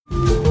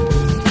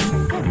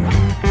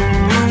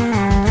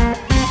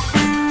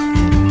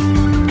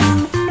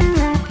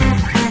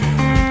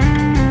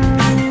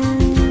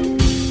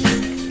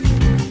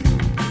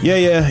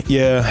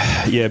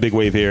Yeah. Big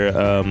wave here.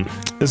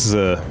 This is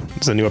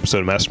a new episode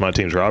of Mastermind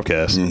Team's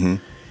Robcast. Mm-hmm.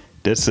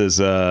 This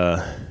is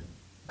I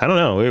don't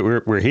know.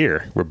 We're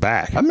here. We're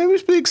back. I mean, we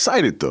should be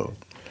excited though,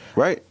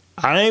 right?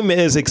 I'm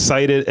as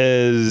excited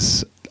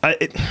as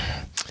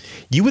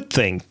you would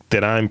think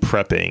that I'm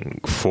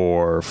prepping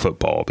for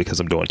football because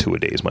I'm doing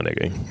 2-a-days, my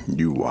nigga.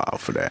 You wild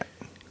for that.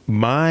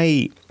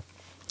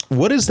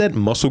 What is that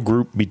muscle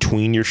group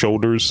between your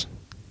shoulders?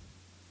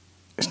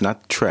 It's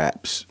not the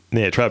traps.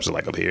 Yeah, traps are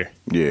like up here.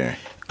 Yeah.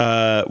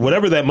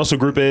 Whatever that muscle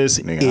group is,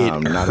 Nigga, it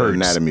I'm not hurts.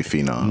 an anatomy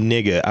phenom.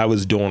 Nigga, I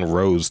was doing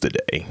rows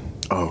today.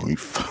 Oh, you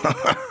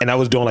and I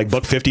was doing like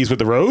 $150s with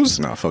the rows.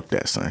 Nah, fuck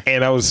that, son.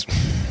 And I was...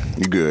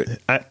 You good.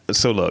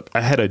 So look,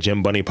 I had a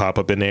gym bunny pop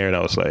up in there and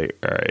I was like,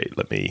 all right,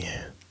 let me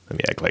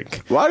act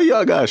like... Why do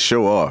y'all guys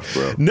show off,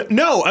 bro?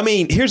 No, I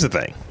mean, here's the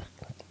thing.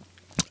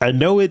 I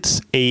know it's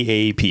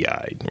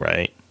AAPI,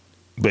 right?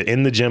 But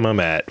in the gym I'm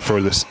at, for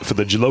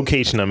the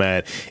location I'm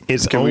at,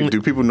 it's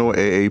do people know what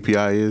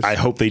AAPI is? I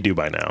hope they do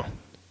by now.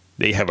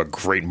 They have a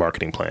great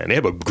marketing plan. They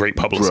have a great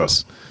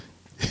publicist.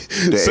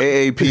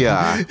 The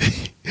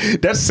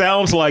AAPI. That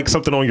sounds like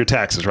something on your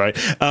taxes, right?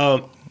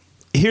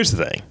 Here's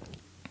the thing.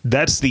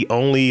 That's the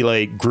only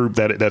like group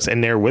that's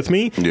in there with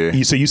me.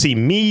 Yeah. So you see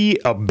me,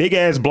 a big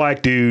ass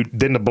black dude,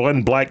 then the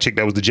one black chick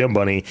that was the gym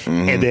bunny,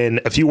 and then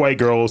a few white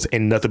girls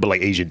and nothing but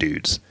like Asian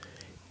dudes.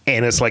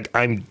 And it's like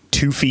I'm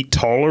 2 feet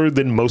taller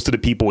than most of the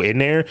people in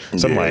there.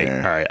 So I'm like,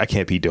 all right, I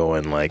can't be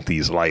doing like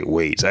these light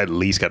weights. I at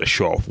least got to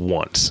show off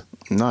once.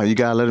 No, you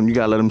gotta let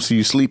them see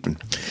you sleeping.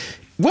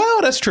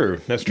 Well, that's true.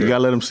 You gotta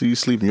let them see you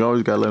sleeping. You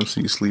always gotta let them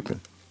see you sleeping.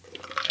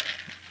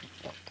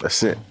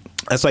 That's it.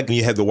 That's like when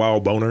you have the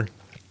wild boner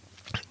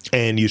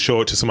and you show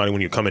it to somebody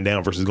when you're coming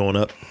down versus going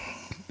up.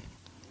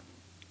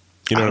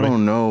 You know I what I mean?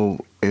 don't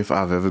know if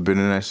I've ever been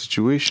in that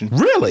situation.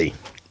 Really?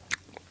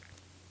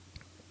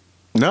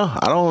 No,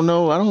 I don't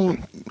know.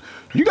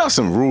 You got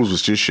some rules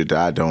with this shit that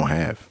I don't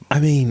have. I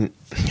mean,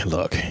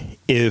 look,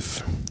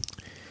 if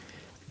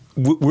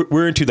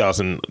we're in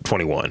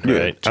 2021, Yeah,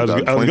 right?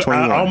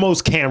 I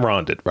almost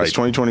Cameroned it, right? It's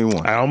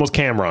 2021. I almost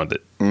Cameroned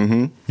it.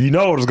 Mm-hmm. You know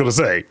what I was going to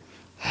say.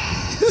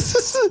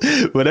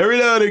 But every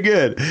now and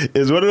again,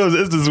 it's one of those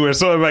instances where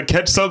someone might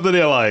catch something,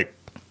 they're like...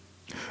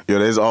 Yo,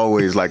 there's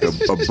always like a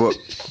book.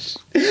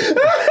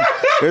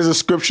 There's a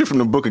scripture from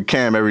the book of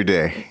Cam every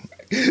day.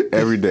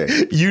 Every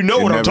day. You know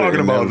what I'm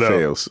talking about, though.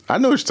 Fails. I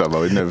know what you're talking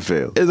about. It never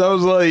fails. I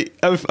was like,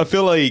 I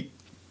feel like,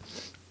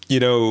 you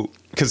know,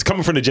 because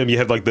coming from the gym, you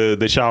have like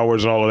the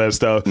showers and all of that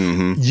stuff.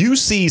 Mm-hmm. You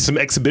see some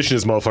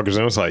exhibitionist motherfuckers,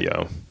 and it's like,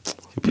 yo,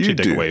 put your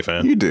dick away,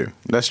 fam. You do.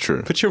 That's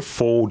true. Put your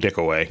full dick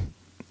away.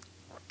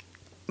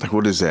 Like,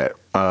 what is that?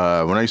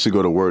 When I used to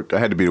go to work, I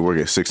had to be to work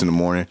at 6 a.m.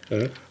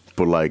 Uh-huh.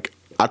 But like,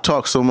 I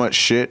talk so much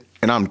shit,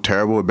 and I'm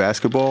terrible at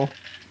basketball.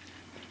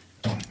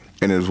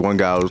 And there's one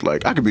guy who was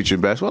like, I could beat you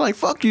in basketball. I'm like,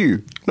 fuck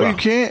you. No, you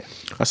can't.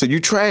 I said, you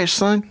trash,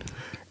 son.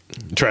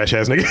 Trash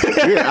ass nigga.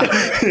 Yeah.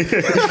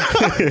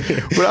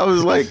 But I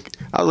was like,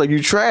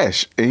 you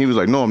trash. And he was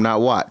like, no, I'm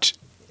not. Watch.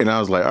 And I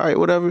was like, all right,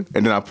 whatever.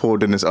 And then I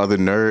pulled in this other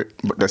nerd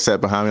that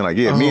sat behind me like,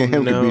 yeah, me and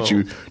him could beat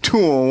you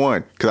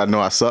 2-on-1 because I know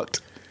I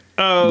sucked.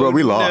 Oh, bro,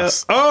 we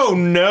lost. No. Oh,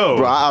 no.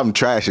 Bro, I'm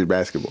trash at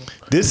basketball.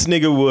 This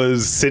nigga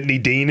was Sidney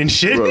Dean and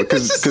shit. Bro,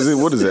 because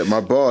what is that?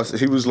 My boss,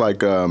 he was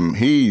like,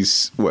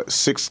 he's, what,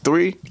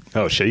 6'3"?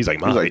 Oh, shit, he's like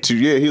my height.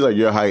 He's like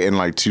your height and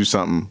like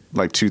 2-something,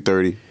 like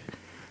 230.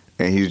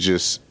 And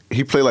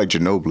he played like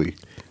Ginobili.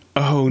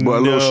 Oh, no. But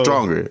a little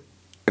stronger.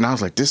 And I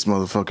was like, this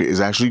motherfucker is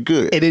actually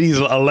good. And then he's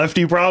a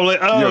lefty probably.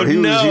 Oh, he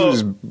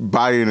was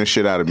bodying the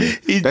shit out of me.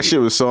 That shit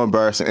was so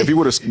embarrassing. If he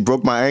would have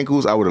broke my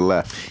ankles, I would have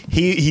left.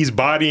 He's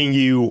bodying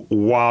you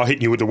while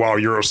hitting you with the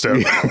wild Euro step.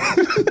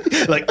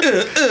 Like,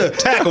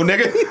 tackle,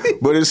 nigga.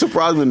 But it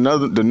surprised me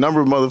the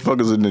number of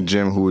motherfuckers in the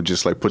gym who would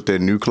just like put their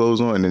new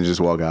clothes on and then just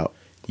walk out.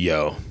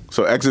 Yo.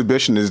 So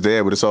exhibition is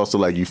there, but it's also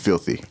like you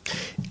filthy.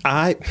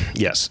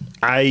 Yes,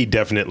 I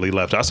definitely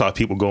left. I saw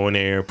people go in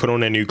there, put on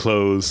their new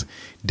clothes,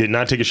 did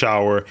not take a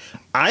shower.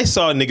 I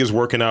saw niggas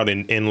working out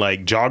in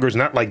like joggers,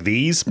 not like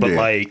these, but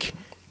like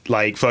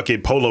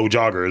fucking polo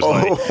joggers.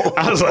 Like,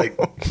 I was like,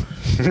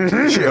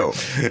 yo.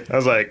 I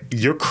was like,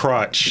 your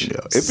crotch. Yo.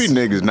 It be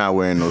niggas not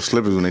wearing no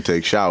slippers when they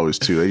take showers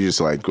too. They just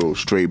like go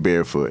straight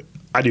barefoot.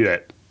 I do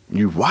that.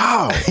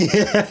 Wow.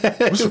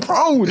 What's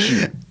wrong with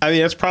you? I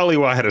mean, that's probably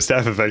why I had a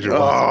staph infection.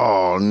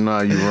 Oh,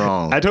 no, you're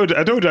wrong. I told you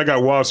I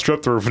got wild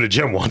strep throat from the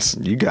gym once.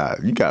 You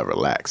got to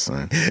relax,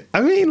 son.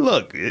 I mean,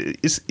 look,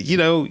 it's, you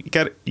know, you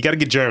got to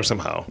get germs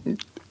somehow.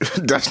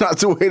 That's not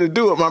the way to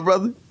do it, my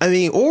brother. I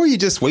mean, or you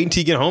just wait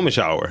until you get home and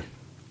shower.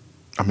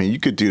 I mean, you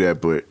could do that,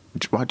 but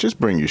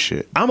just bring your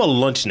shit. I'm a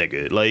lunch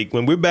nigga. Like,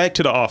 when we're back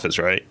to the office,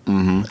 right?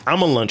 Mm-hmm.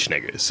 I'm a lunch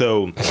nigga.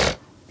 So,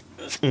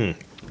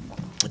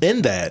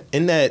 in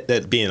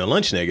that being a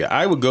lunch nigga,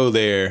 I would go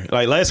there.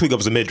 Like last week I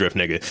was a midriff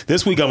nigga.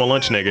 This week I'm a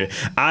lunch nigga.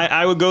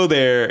 I would go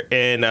there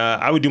and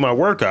I would do my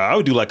workout. I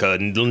would do like a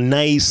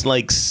nice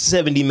like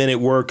 70-minute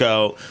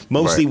workout,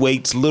 mostly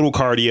weights, little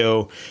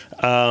cardio,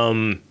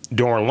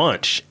 during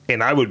lunch,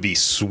 and I would be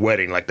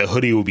sweating. Like the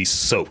hoodie would be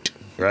soaked.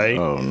 right?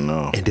 Oh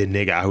no! And then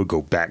nigga, I would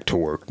go back to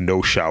work,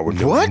 no shower,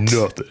 no What?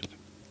 nothing.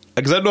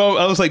 Because I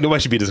was like,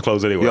 nobody should be this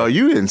close anyway. Yo,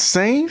 you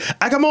insane?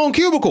 I got my own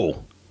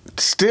cubicle.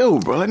 Still,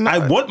 bro. Like,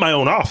 I want my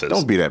own office.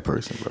 Don't be that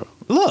person, bro.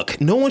 Look,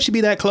 no one should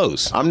be that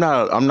close. I'm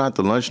not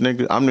the lunch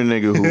nigga. I'm the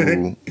nigga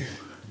who,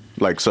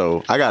 like,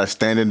 so I got a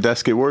standing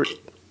desk at work.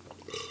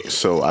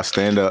 So I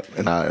stand up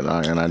and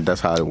I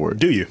that's how it works.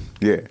 Do you?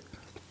 Yeah.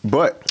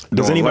 But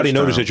does anybody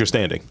notice that you're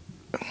standing?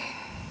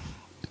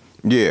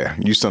 Yeah,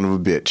 you son of a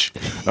bitch.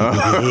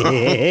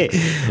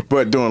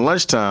 But during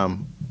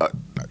lunchtime, a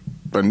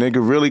nigga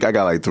really, I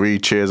got like 3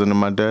 chairs under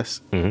my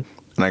desk, and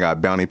I got a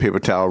bounty paper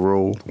towel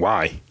roll.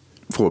 Why?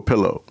 For a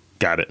pillow.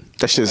 Got it.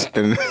 That's just.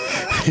 And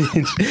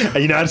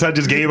you know, I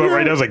just gave up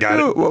right now. I was like, got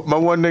it. Well, my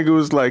one nigga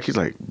was like, he's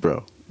like,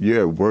 bro,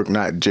 you're at work,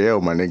 not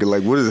jail, my nigga.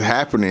 Like, what is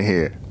happening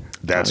here?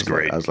 That's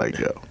great. I was like,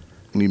 yo,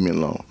 leave me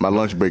alone. My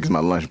lunch break is my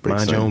lunch break.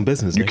 Mind your own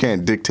business. You nigga.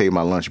 can't dictate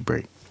my lunch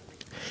break.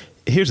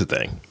 Here's the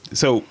thing.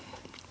 So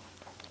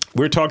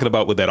we're talking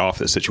about what that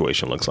office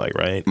situation looks like,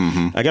 right?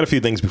 Mm-hmm. I got a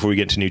few things before we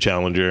get to New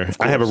Challenger.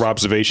 I have a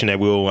observation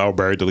that I'll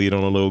bury the lead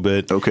on a little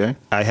bit. Okay.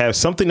 I have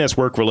something that's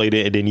work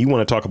related, and then you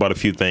want to talk about a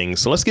few things.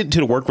 So let's get into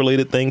the work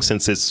related thing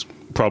since it's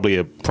probably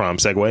a prime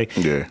segue.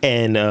 Yeah.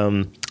 And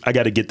I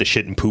got to get the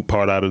shit and poop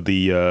part out of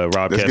the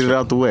Robcast. Let's get it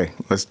out the way.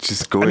 Let's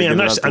just go.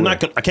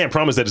 I can't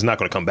promise that it's not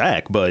going to come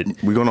back, but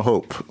we're gonna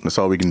hope. That's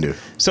all we can do.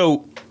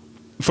 So.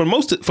 For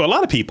a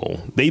lot of people,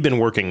 they've been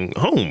working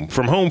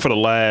from home for the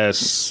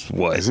last,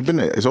 what?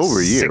 It's over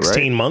a year, 16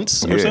 right?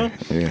 months or so?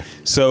 Yeah.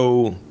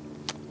 So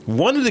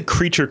one of the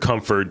creature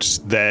comforts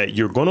that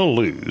you're going to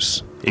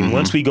lose, and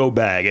once we go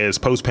back, as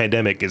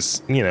post-pandemic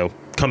is,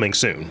 coming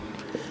soon.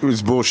 It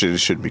was bullshit. It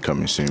should be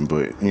coming soon,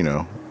 but,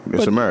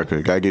 it's America.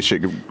 You gotta get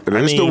shit.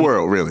 It's the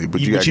world, really,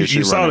 but you gotta get shit.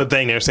 You saw running. the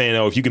thing they're saying,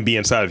 if you can be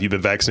inside, if you've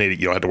been vaccinated,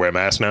 you don't have to wear a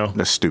mask now.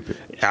 That's stupid.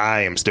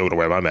 I am still gonna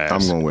wear my mask.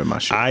 I'm gonna wear my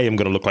shit. I am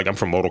gonna look like I'm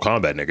from Mortal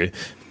Kombat, nigga.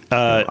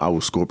 I will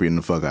scorpion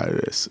the fuck out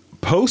of this.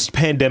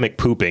 Post-pandemic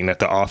pooping at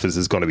the office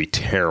is going to be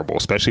terrible,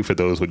 especially for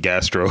those with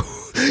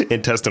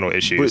gastrointestinal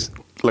issues.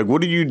 But, like,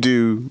 what do you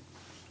do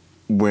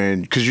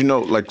when? Because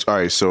all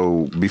right.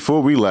 So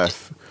before we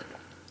left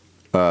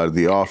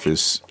the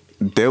office,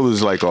 there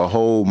was like a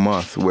whole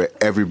month where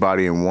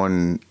everybody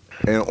on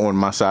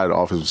my side of the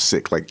office was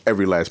sick, like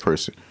every last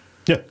person.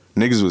 Yeah.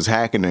 Niggas was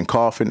hacking and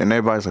coughing, and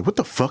everybody's like, what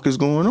the fuck is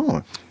going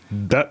on?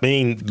 That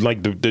mean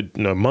like the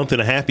month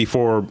and a half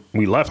before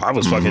we left, I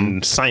was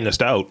fucking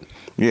sinused out.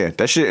 Yeah,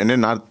 that shit. And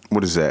then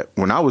what is that?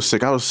 When I was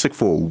sick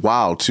for a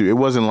while too. It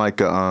wasn't like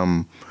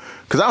because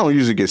I don't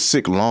usually get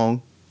sick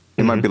long.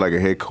 It might be like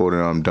a head cold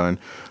and I'm done.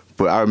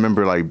 But I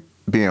remember like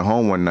being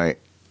home one night.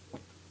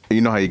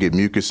 You know how you get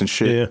mucus and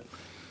shit? Yeah.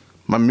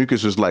 My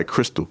mucus was like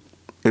crystal.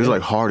 It was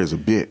like hard as a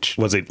bitch.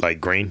 Was it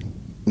like green?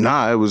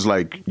 Nah, it was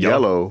like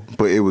yellow,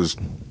 but it was.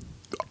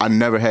 I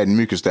never had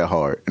mucus that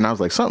hard, and I was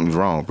like, something's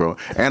wrong, bro.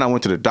 And I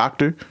went to the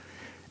doctor,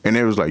 and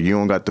it was like, you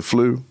don't got the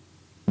flu,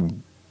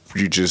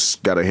 you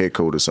just got a head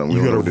cold or something.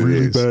 You got a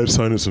really bad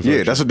sinus infection.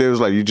 Yeah, that's what they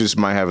was like. You just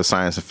might have a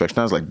sinus infection.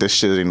 I was like, this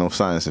shit ain't no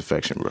sinus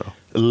infection, bro.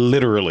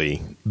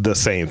 Literally the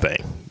same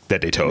thing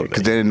that they told me.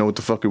 Because they didn't know what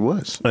the fuck it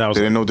was. They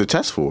didn't know what to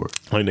test for.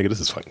 Like, nigga, this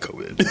is fucking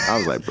COVID. I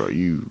was like, bro,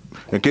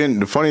 Again,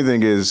 the funny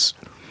thing is,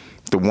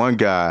 the one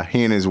guy,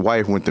 he and his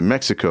wife went to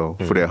Mexico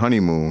for their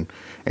honeymoon,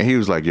 and he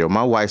was like, yo,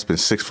 my wife's been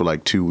sick for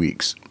like 2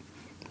 weeks.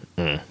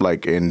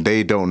 Like, and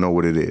they don't know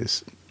what it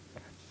is.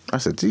 I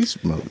said,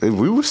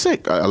 we were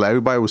sick.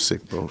 Everybody was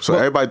sick, bro. So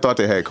everybody thought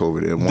they had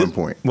COVID at one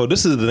point. Well,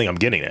 this is the thing I'm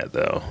getting at,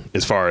 though,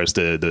 as far as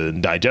the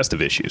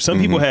digestive issues. Some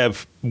people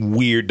have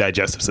weird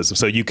digestive systems.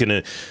 So you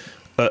can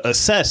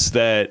assess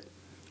that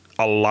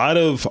a lot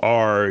of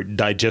our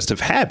digestive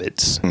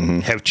habits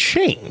have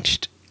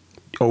changed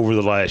over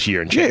the last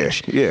year and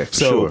change. Yeah, for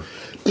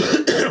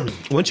sure.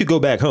 Once you go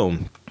back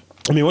home,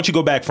 once you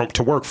go back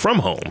to work from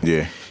home,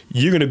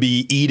 you're going to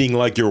be eating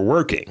like you're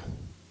working.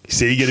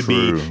 So you're going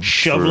to be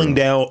shoveling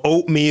down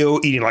oatmeal,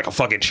 eating like a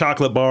fucking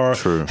chocolate bar,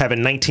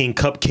 having 19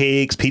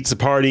 cupcakes, pizza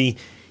party.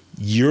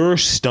 Your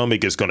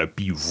stomach is going to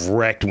be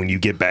wrecked when you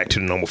get back to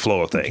the normal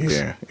flow of things.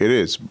 Yeah, it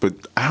is. But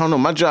I don't know.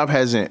 My job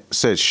hasn't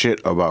said shit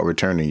about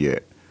returning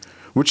yet,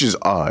 which is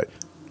odd.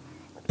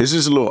 It's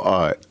just a little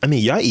odd. I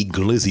mean, y'all eat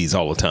glizzies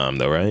all the time,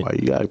 though, right? Why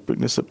you got to bring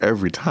this up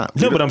every time?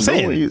 No, but I'm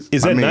saying,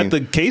 is that not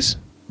the case?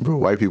 Bro,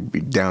 white people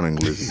be downing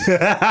glizzies.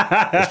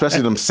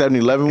 Especially them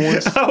 7-Eleven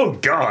ones. Oh,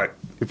 God.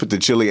 They put the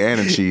chili and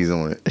the cheese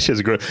on it. That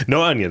shit's great.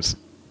 No onions.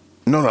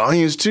 No, the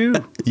onions too.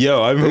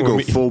 Yo, I remember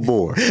they go full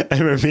bore. I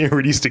remember me and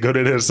Rudy used to go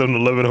to that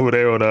 7-Eleven over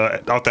there on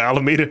off the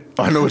Alameda.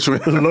 I know what you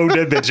mean. Load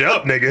that bitch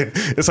up, nigga.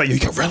 It's like, you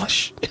got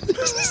relish.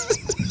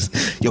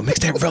 Yo, mix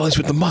that relish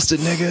with the mustard,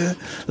 nigga.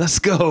 Let's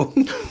go.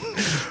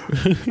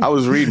 I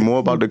was reading more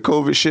about the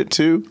COVID shit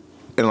too,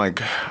 and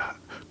like,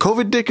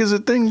 COVID dick is a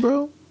thing,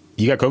 bro.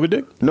 You got COVID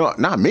dick? No,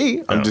 not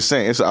me. I'm just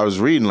saying. I was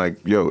reading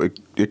like, yo,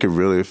 it could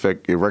really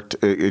affect it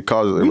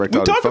causes erectile dysfunction.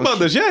 We talked about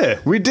this, yeah.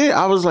 We did.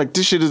 I was like,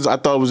 this shit is. I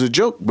thought it was a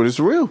joke, but it's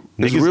real.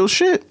 It's real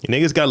shit.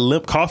 Niggas got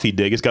limp coffee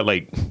dick. It's got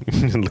like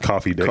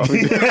Coffee dick. Not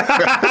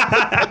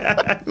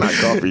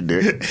coffee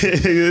dick.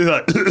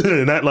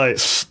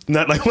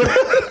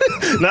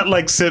 not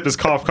like sip is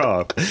cough.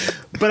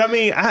 But I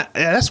mean,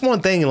 that's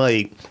one thing.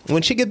 Like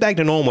when she get back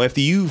to normal,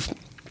 after you've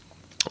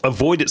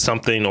avoided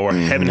something or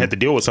haven't had to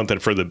deal with something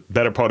for the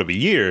better part of a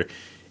year,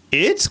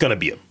 it's gonna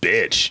be a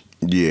bitch.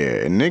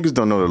 Yeah, and niggas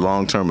don't know the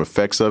long-term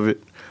effects of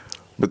it.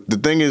 But the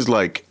thing is,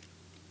 like,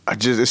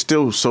 it's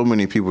still so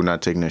many people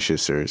not taking that shit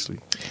seriously.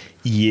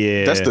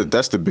 Yeah,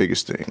 that's the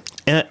biggest thing.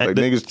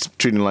 Niggas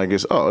treating it like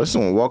it's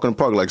someone walking in the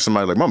park like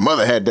somebody like my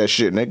mother had that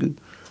shit, nigga.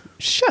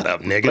 Shut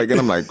up, nigga. Like, and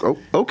I'm like, oh,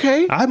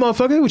 okay. All right,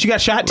 motherfucker. What, you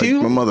got shot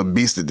too? My mother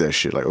beasted that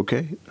shit. Like,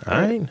 okay. All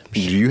right.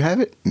 Do you have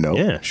it? No.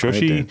 Yeah, sure.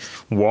 She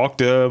walked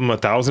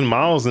 1,000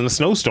 miles in a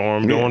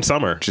snowstorm during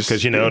summer.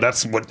 Because,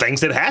 that's what things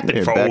that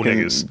happen for old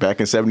niggas. Back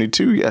in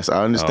 72, yes.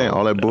 I understand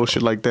all that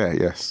bullshit like that,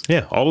 yes.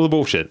 Yeah, all of the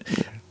bullshit.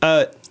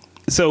 Yeah.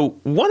 So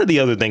one of the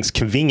other things,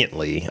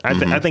 conveniently,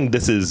 I think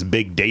this is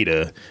big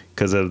data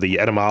because of the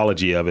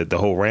etymology of it, the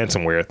whole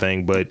ransomware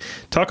thing. But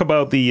talk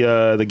about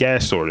the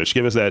gas shortage.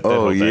 Give us that.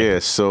 Oh yeah,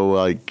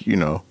 so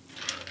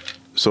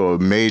so a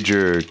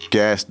major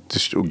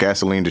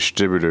gasoline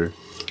distributor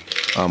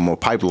or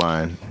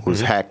pipeline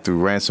was hacked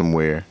through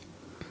ransomware,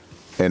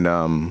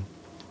 and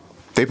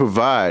they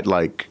provide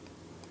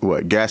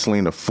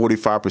gasoline to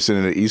 45%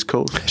 of the East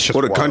Coast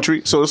or the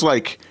country. So it's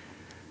like.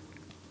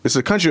 It's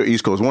a country or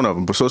East Coast, one of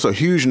them. So it's a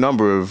huge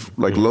number of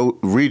low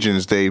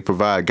regions they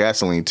provide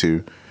gasoline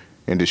to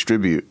and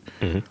distribute.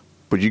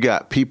 But you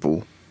got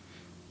people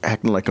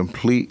acting like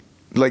complete.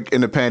 Like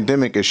in the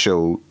pandemic, it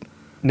showed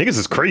niggas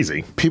is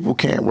crazy. People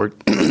can't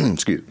work.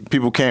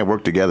 People can't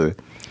work together.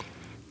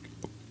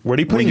 Were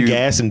they putting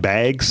gas in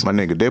bags? My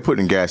nigga, they're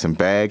putting gas in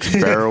bags,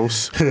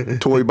 barrels,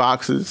 toy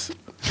boxes,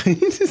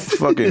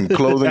 fucking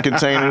clothing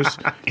containers.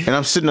 And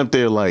I'm sitting up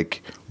there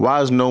like,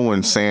 why is no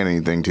one saying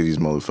anything to these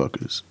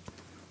motherfuckers?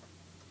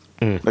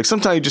 Like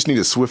sometimes you just need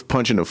a swift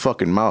punch in the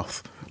fucking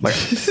mouth,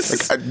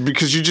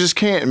 because you just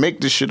can't make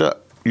this shit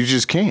up. You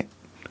just can't.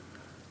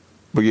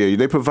 But yeah,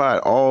 they provide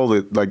all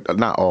the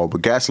not all,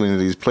 but gasoline to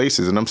these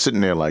places, and I'm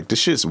sitting there like this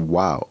shit's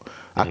wild.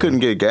 I couldn't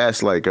get gas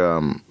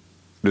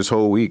this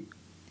whole week,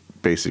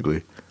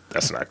 basically.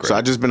 That's not great. So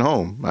I just been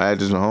home. I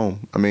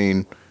I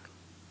mean,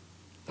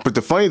 but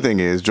the funny thing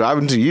is,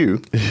 driving to you,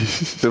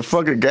 the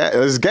fucking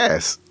there's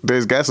gas.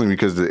 There's gasoline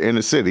because the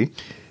inner city.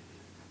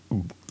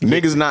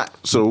 Niggas not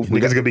so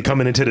niggas gonna be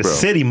coming into the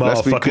city,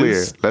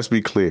 motherfuckers. Let's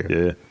be clear.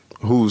 Yeah.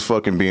 Who's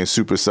fucking being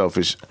super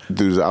selfish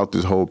throughout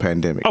this whole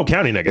pandemic? Oh,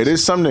 county niggas. It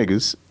is some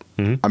niggas.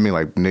 I mean,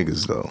 like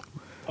niggas though.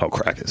 Oh,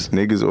 crackers.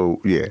 Niggas.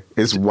 Oh, yeah.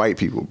 It's white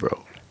people,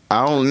 bro.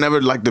 I don't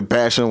never like to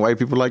bash on white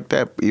people like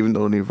that, even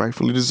though they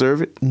rightfully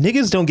deserve it.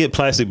 Niggas don't get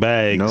plastic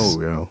bags. No,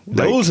 yo.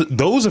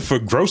 Those are for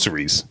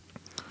groceries.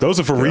 Those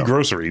are for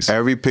re-groceries.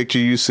 Every picture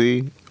you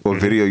see or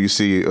video you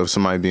see of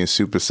somebody being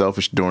super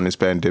selfish during this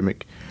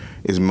pandemic.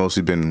 It's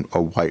mostly been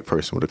a white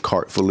person with a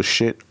cart full of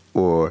shit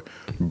or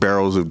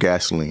barrels of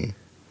gasoline.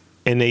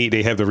 And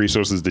they have the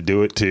resources to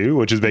do it too,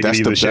 which is making it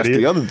even shittier. That's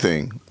the other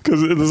thing.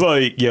 Because it's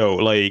like,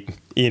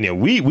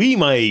 we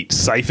might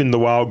siphon the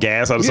wild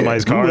gas out of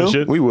somebody's car and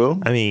shit. We will.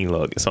 I mean,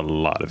 look, it's a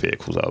lot of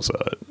vehicles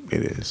outside.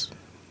 It is.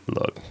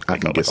 Look, I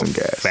can get some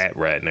gas. Fat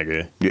rat,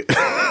 nigga. Yeah.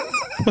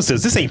 What's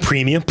this? This ain't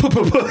premium.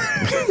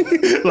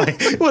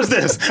 Like, what's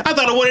this? I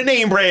thought I wanted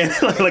name brand.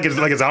 like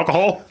it's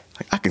alcohol.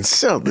 I can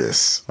sell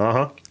this.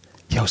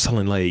 Yo,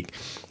 selling like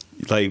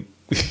I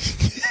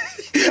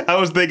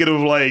was thinking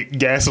of like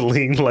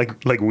gasoline,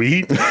 like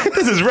weed.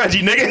 This is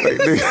Reggie,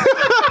 nigga.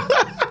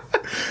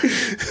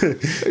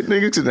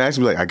 Niggas can ask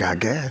me like, I got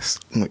gas.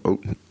 I'm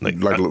like,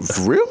 oh,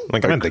 for real?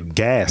 Like I'm at the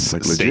gas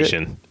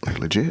station. Like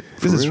legit?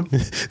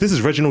 This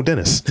is Reginald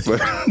Dennis.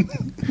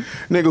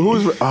 Nigga,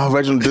 who's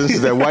Reginald Dennis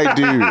is that white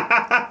dude.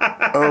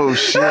 Oh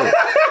shit.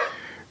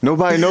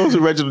 Nobody knows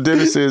who Reginald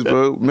Dennis is,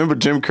 bro. Remember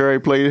Jim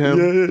Carrey played him?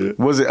 Yeah.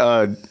 Was it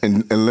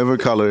in Living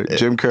Color,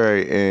 Jim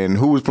Carrey, and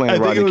who was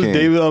playing Rodney King? I think it was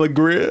David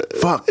Allegria.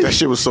 Fuck, that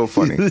shit was so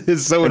funny.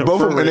 It's so and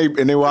both of them,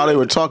 and they while they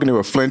were talking, they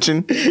were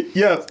flinching.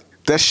 Yeah.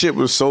 That shit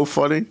was so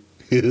funny.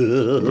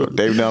 Bro,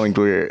 David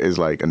Allegria is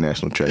like a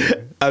national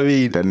treasure. I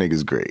mean, that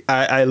nigga's great.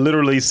 I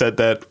literally said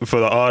that for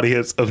the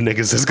audience of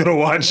niggas that's gonna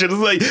watch it. It's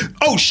like,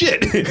 oh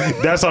shit,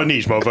 that's our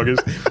niche, motherfuckers.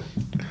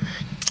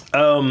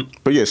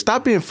 But yeah,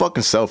 stop being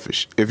fucking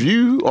selfish. If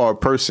you are a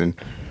person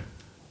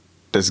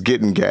that's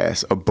getting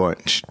gas a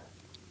bunch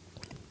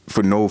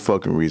for no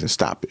fucking reason,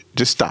 stop it.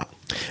 Just stop.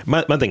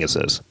 My thing is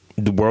this: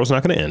 the world's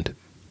not going to end.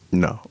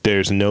 No,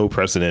 there's no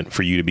precedent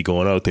for you to be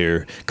going out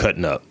there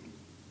cutting up.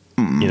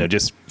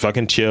 Just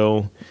fucking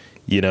chill.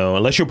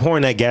 Unless you're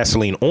pouring that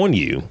gasoline on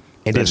you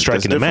and then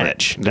striking a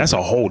match. That's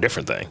a whole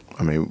different thing.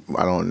 I mean,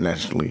 I don't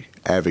necessarily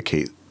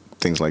advocate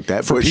things like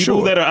that for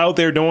people that are out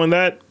there doing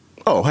that.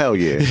 Oh, hell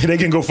yeah. They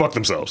can go fuck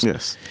themselves.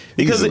 Yes.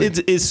 Because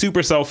it's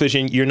super selfish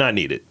and you're not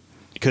needed.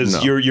 Because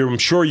I'm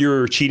sure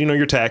you're cheating on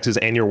your taxes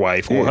and your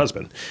wife or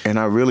husband. And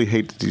I really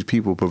hate that these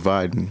people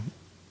providing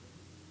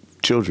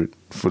children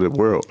for the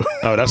world.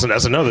 Oh, that's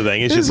another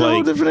thing. It's just a like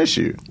whole different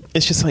issue.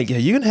 It's just like, yeah,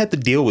 you're going to have to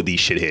deal with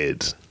these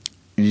shitheads.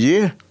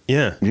 Yeah.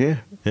 Yeah. Yeah.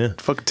 Yeah.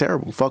 Fucking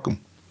terrible. Fuck them.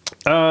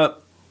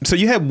 So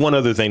you have one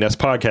other thing that's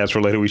podcast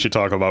related we should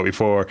talk about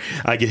before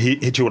I get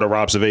hit you with a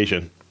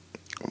observation.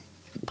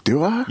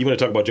 Do I? You want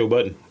to talk about Joe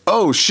Budden?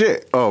 Oh,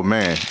 shit. Oh,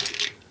 man.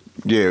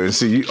 Yeah. And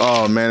see,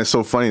 oh, man, it's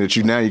so funny that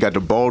you got the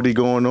baldy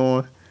going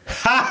on.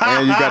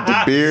 And you got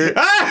the beard.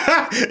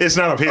 It's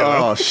not up here.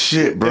 Oh,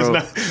 shit, bro.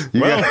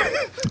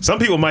 Some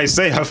people might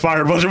say I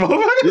fired a bunch of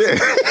motherfuckers. Yeah.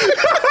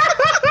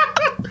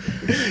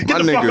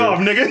 Get the fuck off,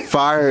 nigga.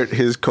 Fired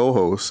his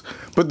co-host.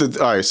 But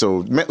all right, so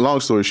long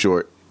story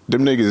short,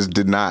 them niggas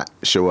did not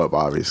show up,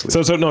 obviously.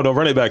 So no,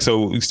 run it back.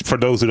 So for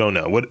those who don't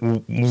know, what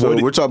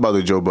we're talking about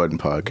the Joe Budden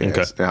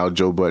podcast and how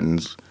Joe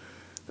Budden's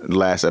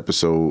last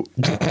episode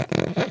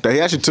that he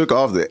actually took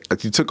off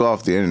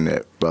the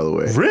internet, by the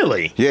way.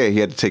 Really? Yeah, he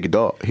had to take it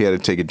off. He had to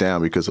take it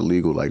down because of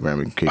legal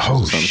ramifications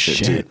or some shit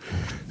too.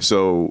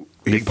 So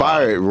he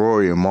fired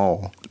Rory and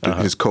Mal,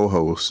 his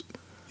co-host.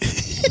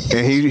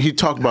 And he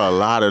talked about a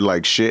lot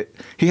of shit.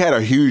 He had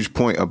a huge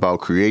point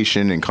about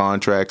creation and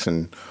contracts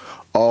and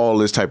all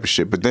this type of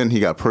shit. But then he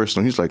got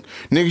personal. He's like,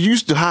 nigga, you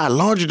used to hide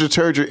laundry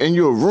detergent in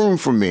your room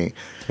from me.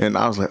 And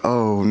I was like,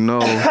 oh no.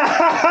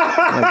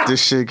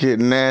 This shit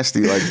getting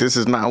nasty. This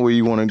is not where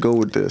you want to go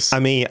with this. I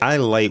mean, I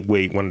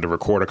lightweight wanted to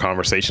record a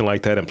conversation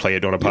like that and play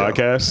it on a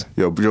podcast.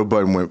 Yo, Joe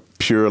Budden went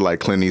pure like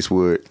Clint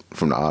Eastwood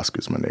from the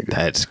Oscars, my nigga.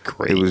 That's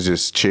great. It was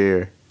just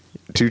two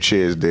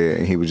chairs there,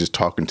 and he was just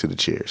talking to the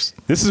chairs.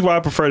 This is why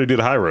I prefer to do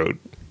the high road.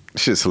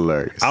 Shit's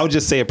hilarious. I'll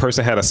just say a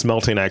person had a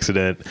smelting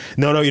accident.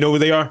 No, you know what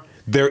they are?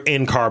 They're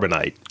in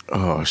carbonite.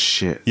 Oh,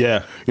 shit.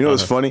 Yeah. You know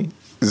what's funny?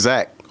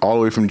 Zach, all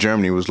the way from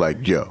Germany, was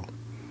like, yo.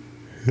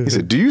 He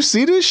said, do you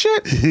see this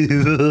shit?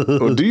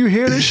 Or do you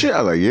hear this shit?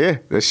 I was like, yeah,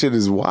 that shit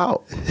is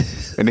wild.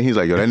 And then he's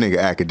like, yo, that nigga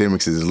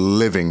Academics is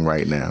living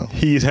right now.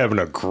 He's having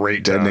a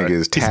great time. That nigga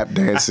is tap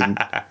dancing.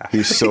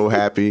 He's so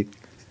happy.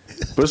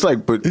 But it's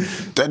but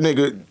that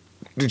nigga,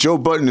 Joe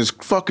Budden is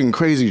fucking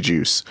crazy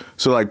juice.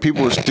 So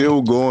people are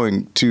still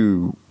going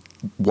to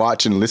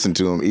watch and listen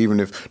to him, even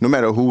if no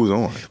matter who was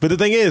on. But the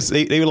thing is,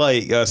 they were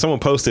like, someone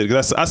posted,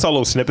 because I saw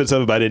little snippets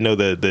of it, but I didn't know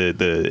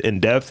the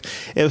in depth.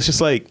 It was just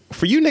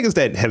for you niggas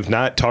that have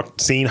not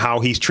seen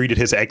how he's treated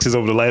his exes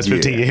over the last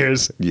 15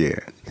 years. Yeah.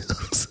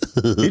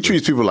 He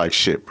treats people like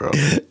shit, bro.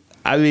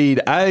 I mean,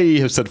 I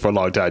have said for a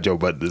long time Joe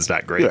Budden is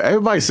not great. Yeah,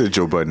 everybody said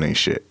Joe Budden ain't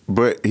shit,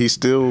 but he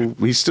still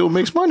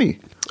makes money.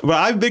 Well,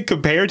 I've been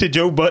compared to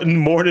Joe Budden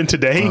more than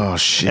today. Oh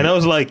shit! And I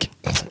was like,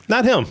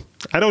 not him.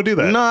 I don't do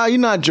that. Nah, you're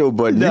not Joe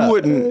Budden. Nah.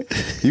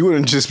 You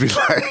wouldn't just be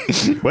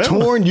like, well,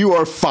 Torn, you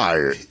are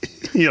fired.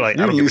 You're like,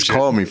 you at least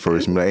call me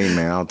first. And be like, hey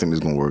man, I don't think this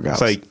is gonna work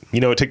out. It's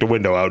like, take the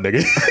window out,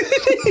 nigga.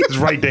 It's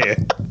right there.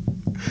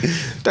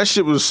 That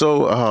shit was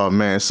so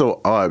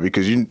odd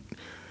because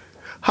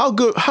how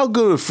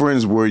good of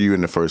friends were you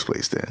in the first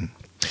place then?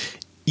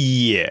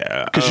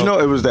 Yeah, because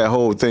it was that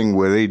whole thing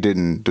where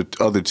the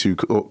other two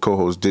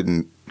co-hosts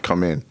didn't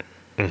come in.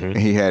 Mm-hmm. And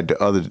he had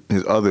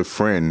his other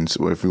friends,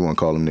 or if you want to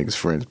call them niggas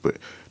friends, but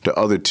the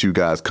other two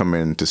guys come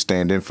in to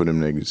stand in for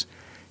them niggas,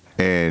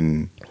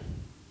 and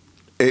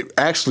it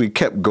actually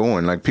kept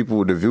going. People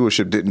with the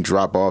viewership didn't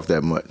drop off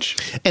that much,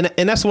 and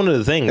that's one of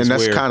the things. And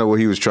that's kind of what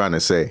he was trying to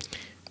say.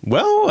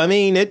 Well, I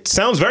mean, it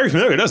sounds very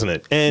familiar, doesn't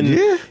it? And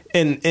yeah.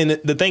 and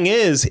the thing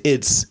is,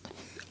 it's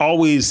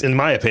always, in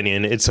my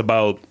opinion, it's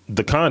about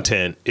the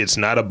content. It's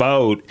not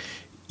about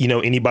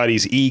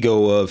anybody's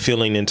ego of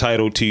feeling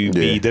entitled to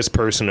be this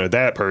person or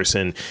that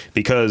person,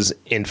 because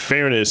in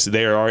fairness,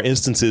 there are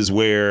instances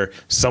where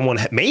someone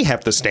may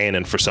have to stand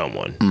in for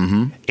someone.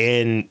 Mm-hmm.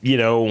 And,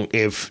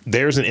 if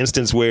there's an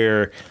instance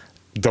where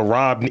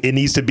it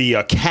needs to be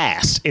a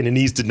cast and it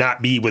needs to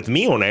not be with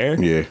me on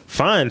there,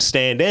 fine,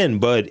 stand in.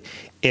 But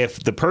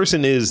if the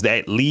person is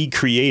that lead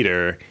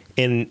creator,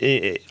 and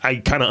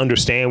I kind of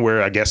understand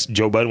where I guess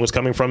Joe Budden was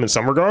coming from in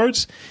some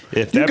regards.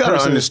 If you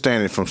gotta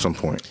understand it from some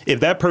point. If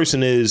that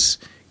person is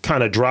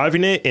kind of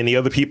driving it and the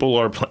other people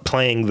are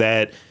playing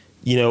that,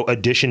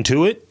 addition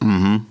to it,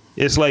 mm-hmm.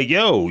 It's like,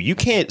 yo, you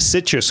can't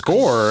sit your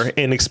score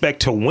and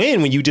expect to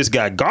win when you just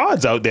got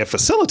guards out there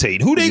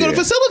facilitating. Who they going to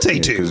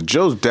facilitate to? Because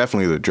Joe's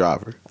definitely the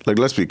driver.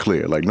 Let's be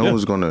clear. No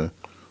one's going to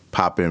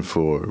pop in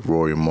for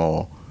Rory and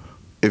Mal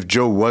if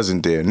Joe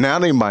wasn't there. Now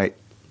they might.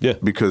 Yeah,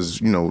 because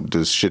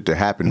the shit that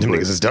happened.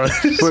 Niggas is done.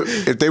 But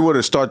if they were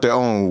to start their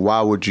own,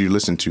 why would you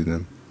listen to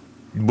them?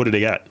 What do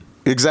they got?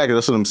 Exactly,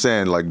 that's what I'm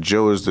saying.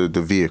 Joe is the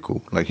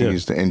vehicle.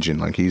 He's the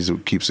engine. He's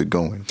what keeps it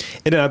going.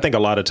 And then I think a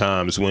lot of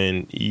times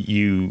when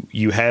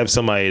you have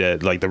somebody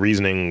that the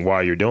reasoning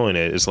why you're doing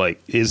it is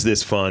is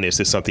this fun? Is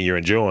this something you're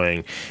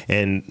enjoying?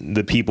 And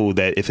the people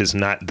that if it's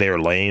not their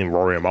lane,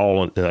 Rory and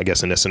Mal, I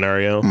guess in this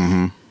scenario.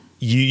 Mm-hmm.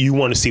 You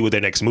want to see what their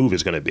next move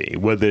is going to be,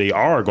 whether they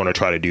are going to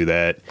try to do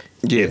that,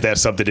 if that's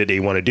something that they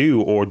want to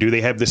do, or do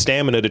they have the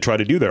stamina to try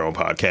to do their own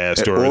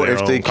podcast or their if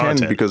own they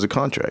content. Can because of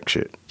contract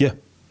shit. Yeah.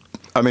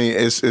 I mean,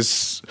 it's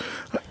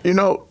a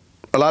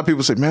lot of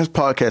people say, man, there's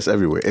podcasts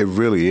everywhere. It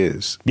really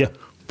is. Yeah.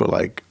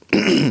 But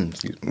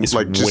It's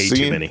like just way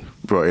seeing, too many.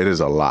 bro. It is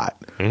a lot.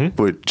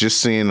 But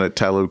just seeing a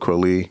Talib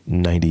Kweli,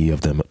 90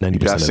 of them. 90% of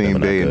them.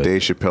 Yasin Bey and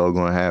Dave Chappelle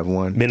going to have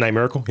one. Midnight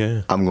Miracle.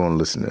 Yeah. I'm going to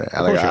listen to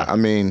that. Like, I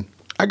mean,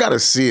 I got to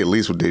see at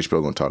least what Dave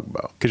Chappelle going to talk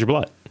about. Because you're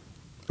black.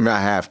 I mean, I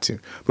have to.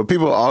 But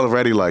people are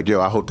already like, yo,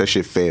 I hope that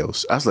shit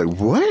fails. I was like,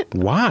 what?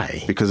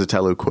 Why? Because of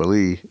Talib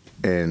Kweli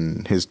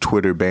and his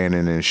Twitter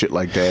banning and shit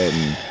like that.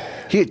 And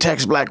he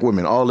attacks black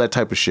women, all that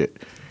type of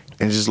shit.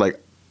 And it's just like,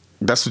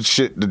 that's the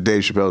shit that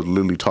Dave Chappelle is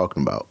literally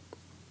talking about.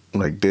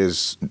 Like,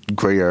 there's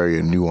gray area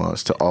and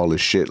nuance to all this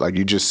shit. Like,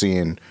 you're just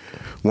seeing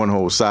one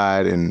whole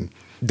side and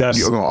you're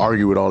going to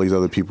argue with all these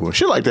other people and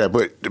shit like that.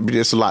 But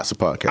there's lots of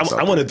podcasts.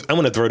 I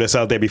want to throw this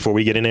out there before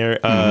we get in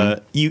there.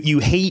 You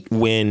hate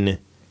when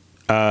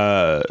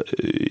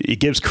it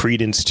gives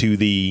credence to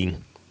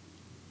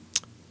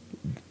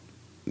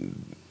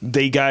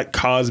they got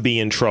Cosby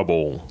in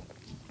trouble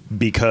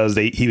because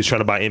he was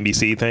trying to buy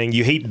NBC thing.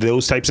 You hate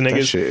those types of niggas.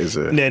 That shit is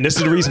and this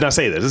is the reason I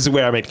say this. This is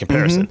where I make the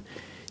comparison.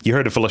 You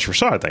heard the Felicia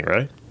Rashad thing,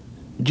 right?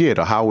 Yeah,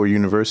 the Howard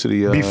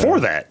University. Before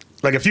that,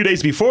 like a few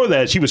days before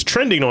that, she was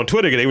trending on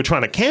Twitter because they were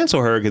trying to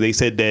cancel her because they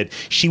said that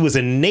she was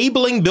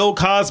enabling Bill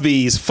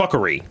Cosby's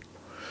fuckery.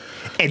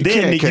 And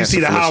then you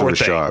see the Howard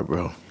thing.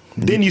 Bro.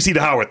 Then you see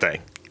the Howard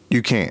thing.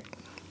 You can't.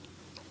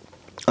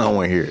 I don't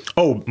want to hear it.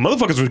 Oh,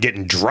 motherfuckers was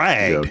getting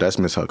dragged. Yo, that's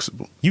Miss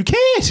Huxtable. You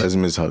can't. That's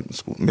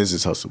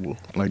Mrs. Huxtable.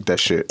 Like, that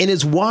shit. And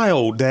it's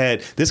wild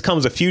that this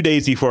comes a few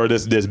days before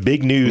this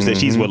big news that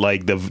she's with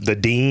like the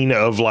dean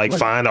of like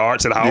fine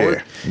arts at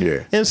Howard.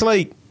 Yeah. And it's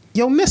like,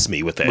 yo, miss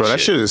me with that bro, shit. That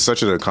shit is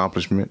such an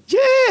accomplishment.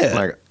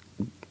 Yeah.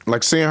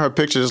 Like seeing her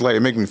pictures, like,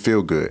 it make me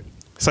feel good.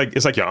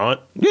 It's like your aunt.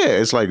 Yeah,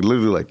 it's like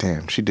literally like,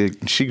 damn, she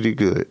did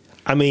good.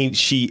 I mean,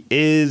 she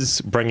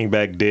is bringing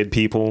back dead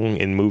people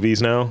in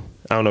movies now.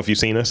 I don't know if you've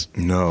seen this.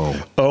 No.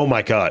 Oh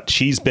my God.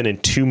 She's been in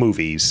 2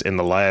 movies in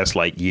the last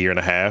like year and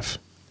a half.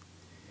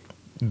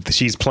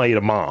 She's played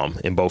a mom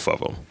in both of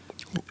them,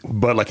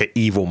 but like an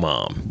evil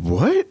mom.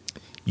 What?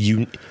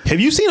 Have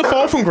you seen A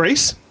Fall from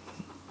Grace?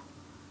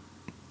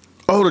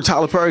 Oh, the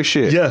Tyler Perry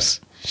shit. Yes.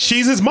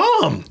 She's his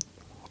mom.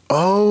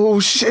 Oh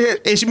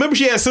shit. And remember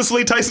she had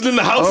Cicely Tyson in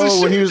the house and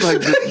shit? When he was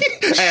like,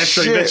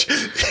 shit.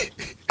 Bitch.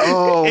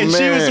 Oh, and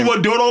she was the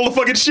one doing all the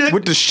fucking shit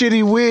with the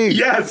shitty wig.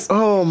 Yes.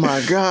 Oh my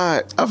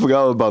God, I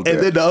forgot all about that.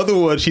 And then the other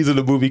one, she's in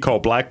a movie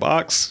called Black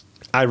Box.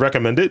 I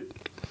recommend it.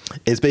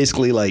 It's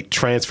basically like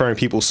transferring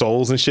people's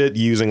souls and shit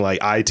using like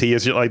IT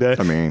and shit like that.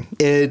 I mean,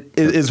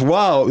 it's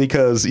wild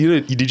because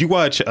did you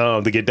watch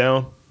The Get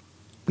Down?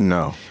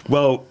 No.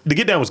 Well, The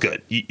Get Down was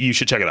good. You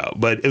should check it out.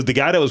 But it was the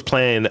guy that was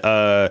playing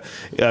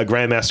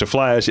Grandmaster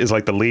Flash is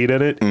like the lead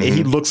in it. And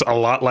he looks a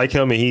lot like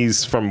him. And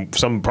he's from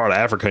some part of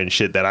Africa and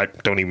shit that I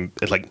don't even,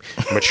 it's like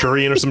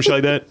Manchurian or some shit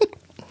like that.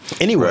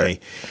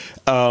 Anyway,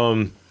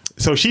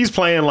 so she's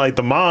playing like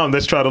the mom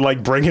that's trying to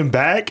like bring him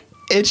back.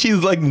 And she's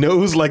like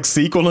knows like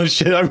sequel and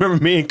shit. I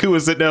remember me and Koo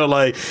was sitting there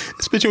like,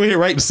 this bitch over here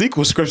writing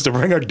sequel scripts to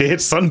bring her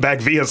dead son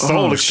back via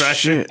soul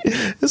extraction.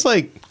 Shit. It's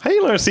like, how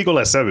you learn sequel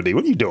at 70?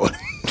 What are you doing?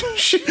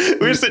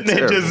 We're sitting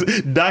there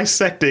just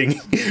dissecting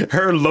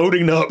her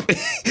loading up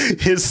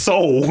his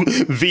soul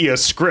via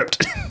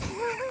script.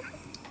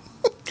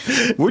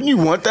 Wouldn't you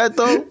want that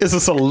though? It's a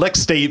select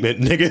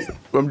statement, nigga.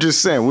 I'm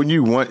just saying, wouldn't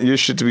you want your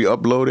shit to be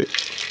uploaded?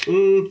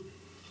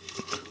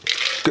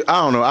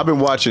 I don't know. I've been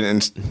watching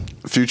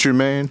Future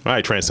Man. All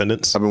right,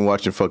 Transcendence. I've been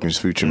watching fucking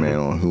Future Man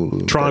on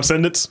Hulu.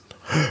 Transcendence.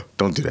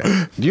 Don't do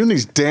that. You and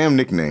these damn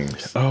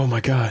nicknames. Oh my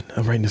God,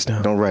 I'm writing this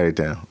down. Don't write it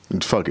down.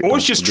 Fuck it. Or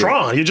it's just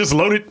Tron. You just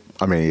load it.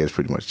 I mean, yeah, it's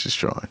pretty much just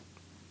Tron.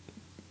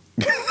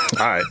 All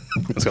right,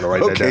 I'm just gonna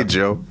write that down. Okay,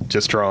 Joe.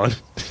 Just Tron.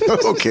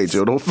 Okay,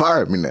 Joe. Don't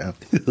fire me now.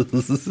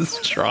 This is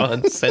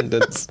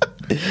Transcendence.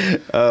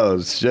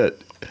 Oh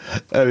shit.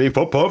 I mean,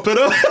 pump it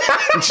up.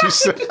 You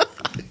said.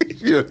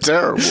 You're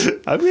terrible.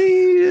 I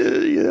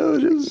mean,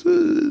 just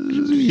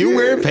you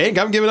wearing pink.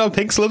 I'm giving out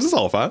pink slips. It's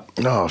all fine.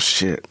 Oh,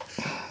 shit.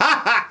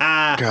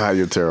 God,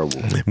 you're terrible.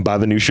 Buy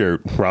the new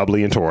shirt. Rob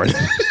Lee and Torrin.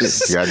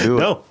 You gotta do it.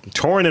 No,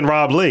 Torrin and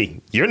Rob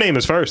Lee. Your name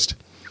is first.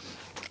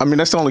 I mean,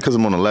 that's only because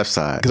I'm on the left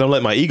side. Because I'm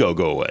letting my ego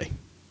go away.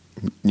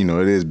 You know,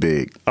 it is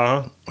big.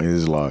 Uh-huh. It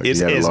is large.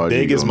 It's as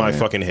big as my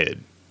fucking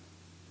head.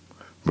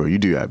 Bro, you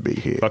do got a big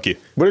head. Fuck you.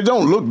 But it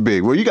don't look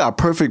big. Well, you got a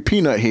perfect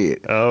peanut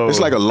head. Oh.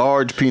 It's like a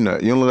large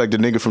peanut. You don't look like the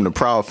nigga from the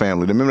Proud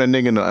Family. Remember that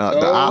nigga in the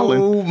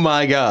island? Oh,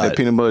 my God. That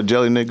peanut butter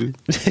jelly nigga?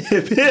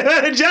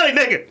 Jelly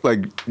nigga.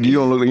 Like,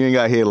 you ain't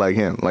got hair like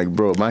him. Like,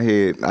 bro, my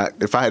head,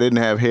 if I didn't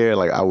have hair,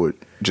 like, I would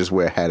just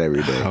wear a hat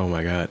every day. Oh,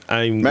 my God.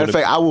 Matter of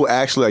fact, I will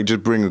actually, like,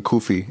 just bring a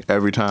kufi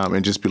every time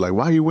and just be like,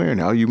 why are you wearing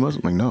it? Are you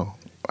Muslim? Like, no.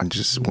 I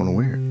just want to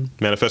wear it.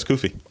 Manifest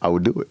Kufi. I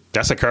would do it.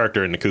 That's a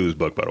character in the Koo's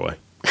book, by the way.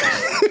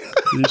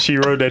 She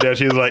wrote that down.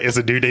 She was like, it's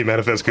a due date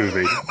manifest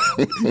Kufi.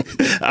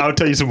 I'll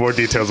tell you some more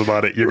details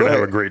about it. You're going to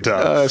have a great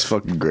time. That's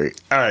fucking great.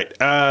 All right.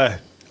 I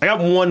got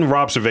one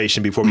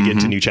observation before we get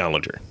into New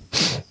Challenger.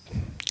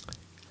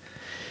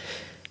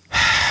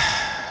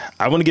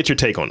 I want to get your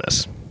take on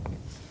this.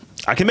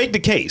 I can make the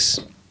case.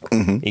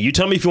 And you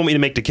tell me if you want me to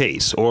make the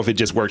case or if it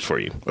just works for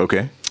you.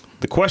 Okay.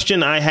 The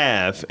question I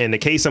have, and the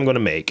case I'm going to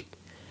make,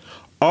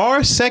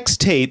 are sex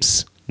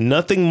tapes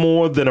nothing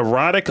more than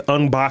erotic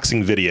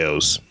unboxing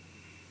videos?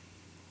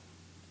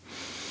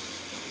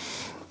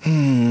 I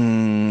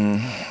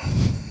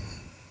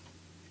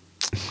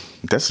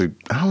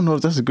don't know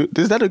if that's a good.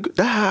 Is that a good?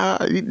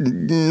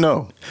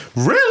 No.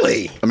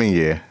 Really? I mean,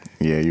 yeah,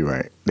 you're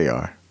right. They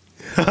are.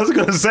 I was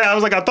going to say, I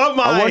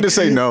wanted to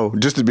say no,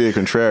 just to be a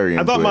contrarian.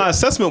 I thought my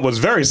assessment was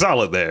very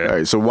solid there. All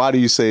right, so why do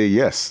you say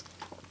yes?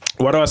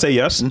 Why do I say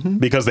yes? Mm-hmm.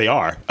 Because they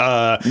are.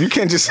 You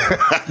can't just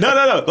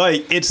no.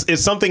 Like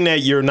it's something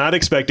that you're not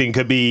expecting.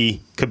 Could be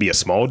a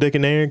small dick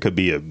in there. Could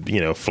be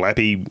a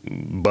flappy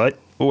butt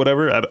or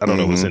whatever. I don't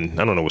know what's in.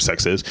 I don't know what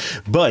sex is.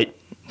 But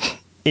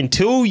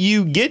until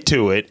you get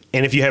to it,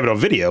 and if you have it on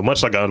video,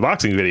 much like an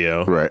unboxing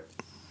video, right?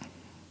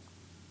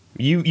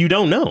 You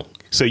don't know.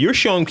 So you're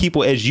showing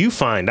people as you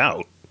find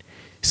out.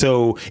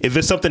 So if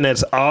it's something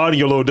that's odd,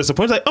 you're a little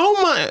disappointed. Like,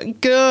 oh my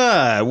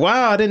God,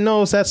 wow, I didn't know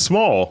it was that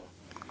small.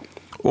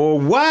 Or,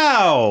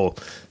 wow,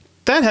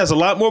 that has a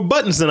lot more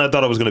buttons than I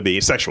thought it was going to be,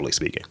 sexually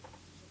speaking.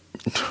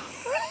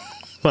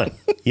 What?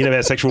 You never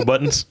had sexual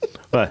buttons?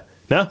 What?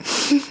 No?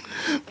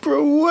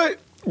 Bro, what?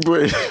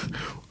 Bro.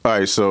 All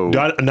right, so. Do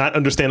I not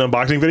understand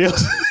unboxing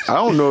videos? I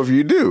don't know if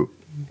you do.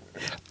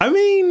 I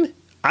mean,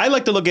 I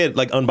like to look at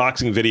like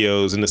unboxing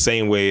videos in the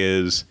same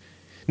way as,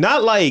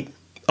 not like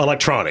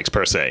electronics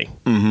per se,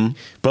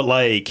 but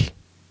like,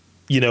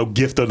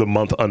 gift of the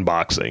month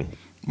unboxing.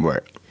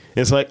 Right.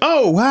 It's like,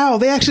 oh, wow,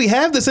 they actually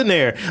have this in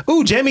there.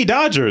 Ooh, Jammy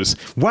Dodgers.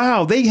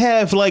 Wow, they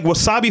have like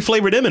wasabi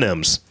flavored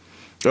M&Ms.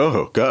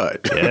 Oh, God.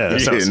 Yeah, that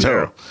sounds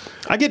terrible.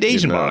 I get the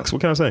Asian box. What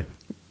can I say?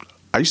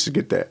 I used to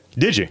get that.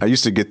 Did you? I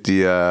used to get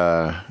the...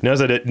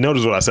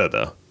 Notice what I said,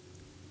 though.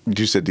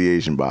 You said the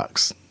Asian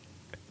box.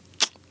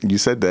 You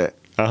said that.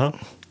 Uh-huh.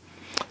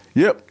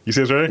 Yep. You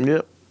said it's right?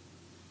 Yep.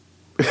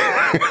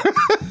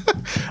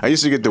 I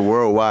used to get the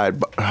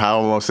worldwide. How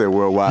am I gonna say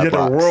worldwide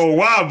box? The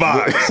worldwide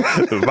box,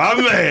 my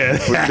man.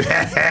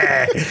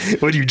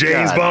 What you,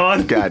 James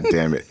Bond? God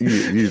damn it,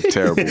 you're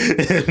terrible.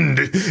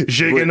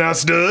 Shaking our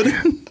stud.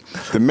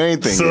 The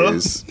main thing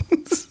is,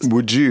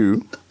 would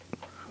you?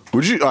 All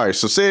right.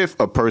 So say if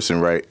a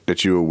person, right,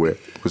 that you were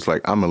with was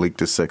like, I'm gonna leak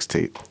this sex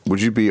tape. Would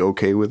you be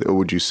okay with it, or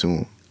would you sue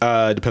him?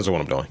 It depends on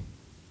what I'm doing.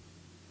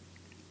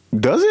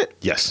 Does it?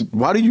 Yes.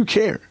 Why do you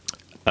care?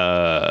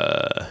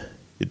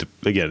 It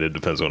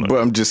depends on. But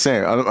I'm just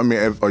saying. I mean,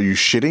 are you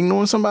shitting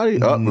on somebody?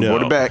 No.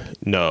 Report it back.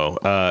 No.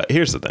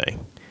 Here's the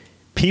thing.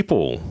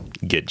 People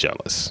get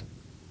jealous,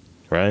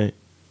 right?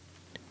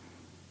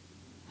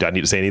 Do I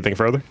need to say anything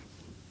further?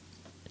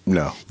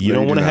 No. You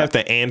don't want to have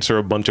to answer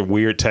a bunch of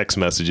weird text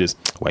messages.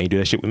 Why you do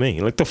that shit with me?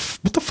 You're like,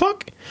 what the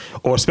fuck?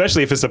 Or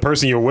especially if it's the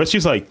person you're with,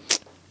 she's like,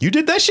 you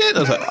did that shit?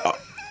 I was like, oh.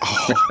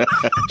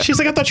 She's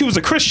like, I thought you was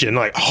a Christian.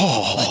 Like,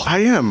 oh, I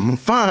am. I'm a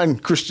fine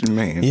Christian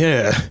man.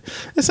 Yeah.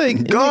 It's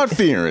like God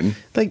fearing.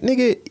 Like,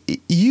 nigga,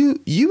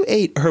 you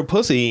ate her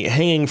pussy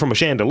hanging from a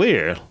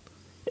chandelier,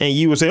 and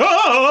you would say,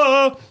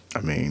 oh. I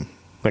mean,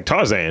 like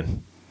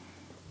Tarzan.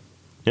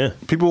 Yeah.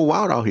 People are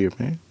wild out here,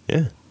 man.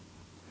 Yeah.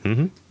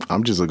 Mm-hmm.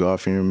 I'm just a God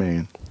fearing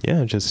man.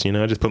 Yeah, I just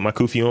put my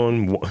kufi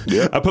on.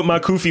 Yeah. I put my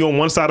kufi on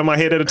one side of my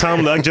head at a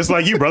time, like just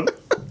like you, brother.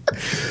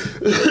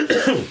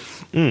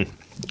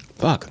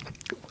 Fuck.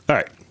 All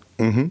right.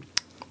 Mm-hmm.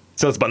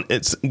 So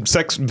it's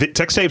sex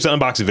tapes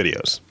and unboxing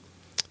videos.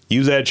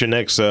 Use that at your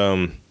next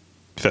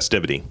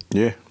festivity.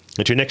 Yeah.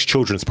 At your next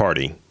children's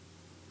party.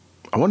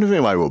 I wonder if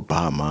anybody will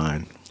buy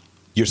mine.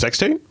 Your sex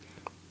tape?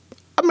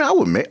 I mean, I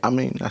would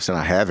I said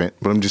I haven't,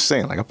 but I'm just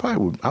saying, like, I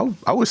probably would.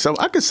 I would sell.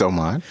 I could sell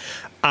mine.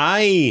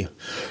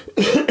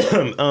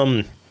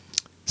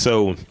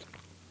 So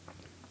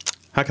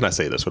how can I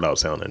say this without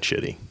sounding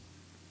shitty?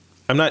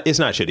 It's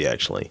not shitty,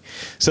 actually.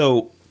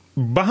 So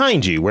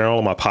behind you, where all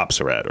of my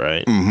pops are at,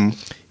 right? Mm-hmm.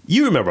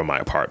 You remember my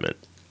apartment.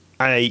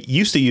 I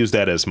used to use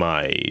that as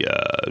my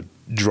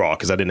drawer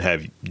because I didn't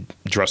have a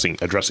dressing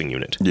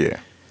unit. Yeah.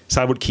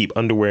 So I would keep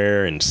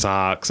underwear and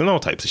socks and all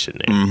types of shit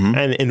in there.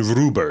 Mm-hmm. And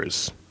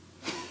Rubers.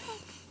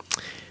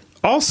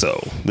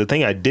 Also, the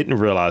thing I didn't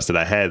realize that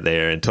I had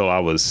there until I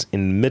was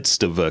in the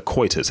midst of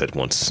coitus at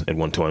one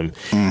time,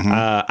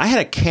 I had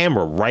a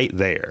camera right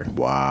there.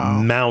 Wow.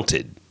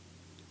 Mounted.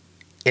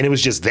 And it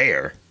was just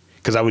there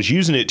because I was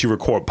using it to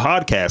record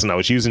podcasts and I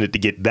was using it to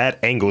get that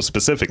angle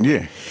specifically.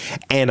 Yeah.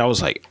 And I was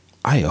like,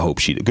 I hope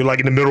she, like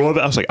in the middle of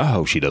it, I was like, I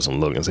hope she doesn't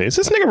look and say, is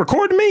this nigga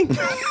recording me?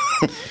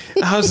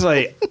 I was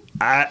like,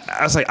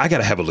 I got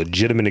to have a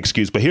legitimate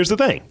excuse. But here's the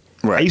thing.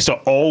 Right. I used to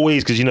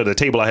always, because the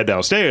table I had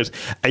downstairs,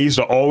 I used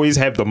to always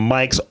have the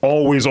mics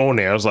always on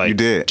there. I was like, you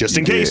did. Just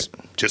in case.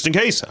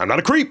 I'm not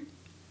a creep.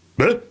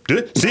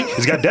 See,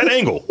 he's got that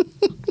angle.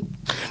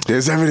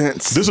 There's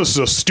evidence. This is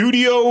a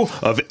studio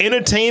of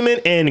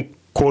entertainment and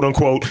quote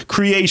unquote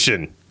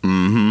creation.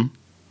 Mm-hmm.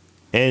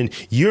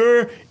 And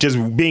you're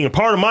just being a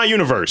part of my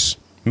universe,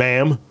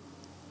 ma'am.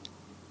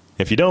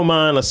 If you don't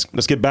mind,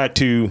 let's get back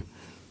to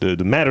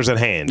the matters at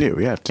hand. Yeah,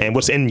 we have to. And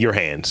what's in your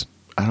hands.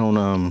 I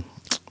don't,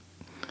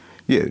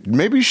 yeah,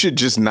 maybe you should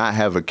just not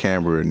have a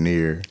camera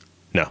near.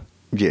 No.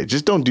 Yeah,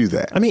 just don't do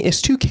that. I mean,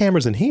 it's 2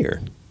 cameras in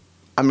here.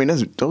 I mean,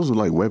 those are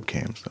like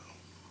webcams, though.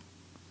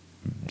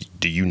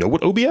 Do you know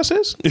what OBS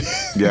is?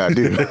 Yeah, I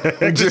do.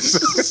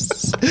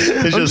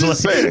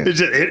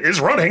 It's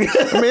running.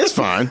 I mean, it's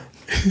fine.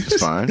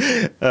 It's fine.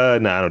 I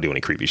don't do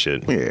any creepy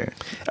shit. Yeah.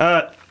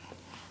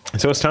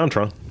 So it's time,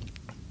 Tron.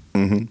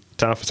 Mm-hmm.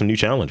 Time for some new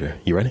challenger.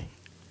 You ready?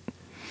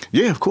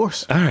 Yeah, of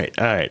course. All right.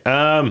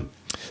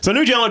 So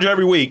new challenger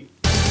every week.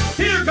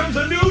 Here comes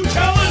a new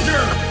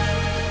challenger.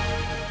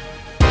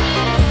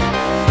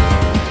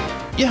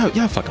 Yeah,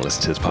 y'all fucking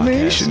listen to this podcast.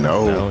 Man, you should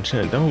know.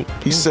 Don't.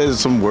 He says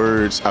some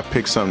words. I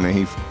pick something and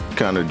he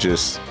kind of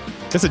just.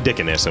 There's a dick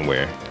in there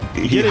somewhere.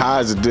 He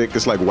hides a dick.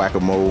 It's like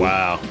whack-a-mole.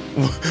 Wow.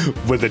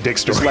 With a dick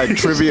story. It's like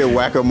trivia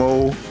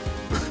whack-a-mole.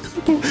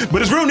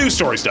 But it's real news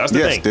stories, that's the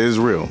thing. Yes, it is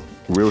real.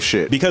 Real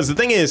shit. Because the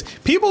thing is,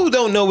 people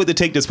don't know what to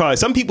take this podcast.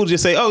 Some people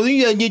just say, oh,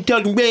 you're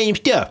talking random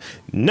stuff.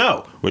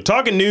 No, we're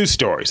talking news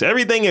stories.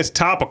 Everything is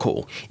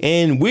topical.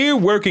 And we're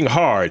working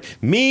hard.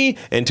 Me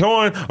and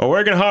Torn are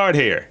working hard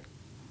here.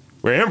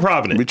 We're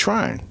improvising. We're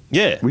trying.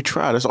 Yeah. We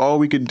try. That's all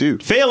we can do.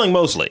 Failing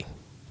mostly. I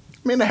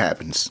mean, it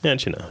happens. Yeah,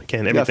 you know.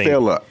 Everything gotta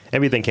fail up.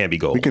 Everything can't be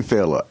gold. We can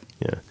fail up.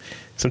 Yeah.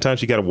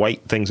 Sometimes you got to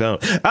white things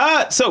out.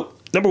 So,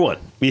 number 1,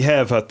 we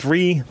have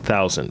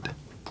 3,000.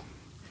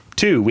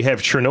 2, we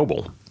have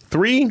Chernobyl.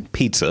 3,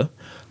 pizza.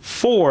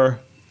 4,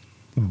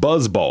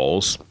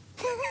 buzzballs.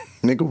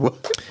 Nigga,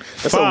 what?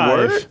 That's 5, a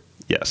word?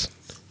 Yes.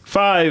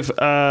 5,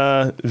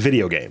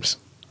 video games.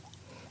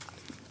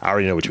 I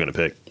already know what you're going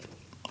to pick.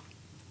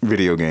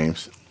 Video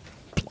games.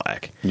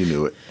 Black. You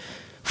knew it.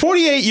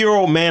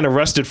 48-year-old man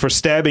arrested for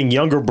stabbing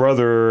younger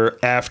brother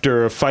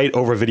after a fight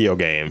over video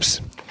games.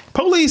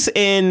 Police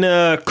in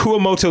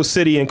Kumamoto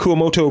City and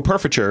Kumamoto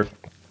Prefecture,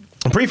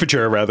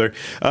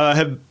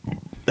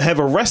 have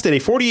arrested a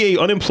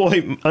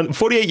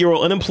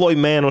 48-year-old unemployed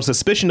man on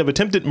suspicion of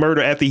attempted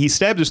murder after he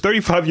stabbed his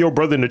 35-year-old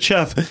brother in the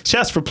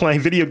chest for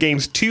playing video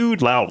games too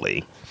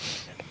loudly.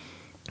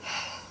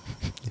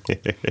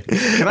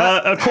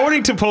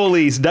 According to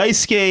police,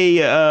 Daisuke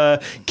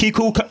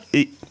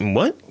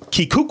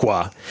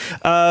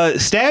Kikukwa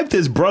stabbed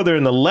his brother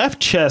in the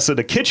left chest with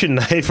a kitchen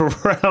knife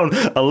around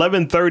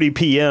 11:30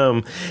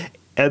 p.m.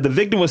 The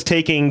victim was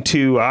taken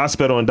to a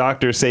hospital, and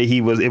doctors say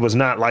it was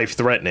not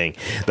life-threatening.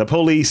 The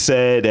police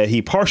said that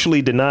he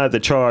partially denied the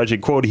charge, and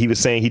quote, he was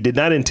saying he did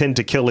not intend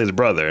to kill his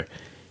brother.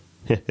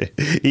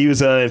 He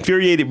was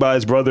infuriated by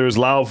his brother's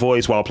loud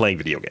voice while playing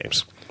video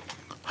games.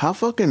 How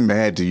fucking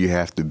mad do you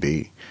have to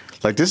be?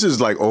 Like, this is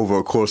like over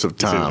a course of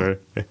time.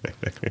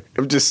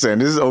 I'm just saying,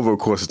 this is over a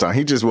course of time.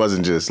 He just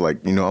wasn't just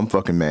like, I'm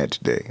fucking mad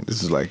today.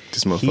 This is like,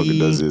 this motherfucker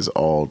does this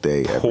all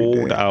day, every day.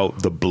 Pulled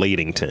out the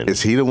Bladington.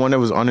 Is he the one that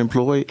was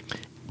unemployed?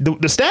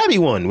 The stabby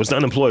one was the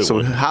unemployed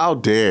one. So how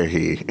dare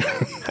he?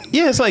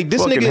 Yeah, it's like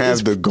this nigga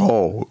have the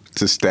gall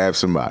to stab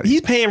somebody.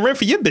 He's paying rent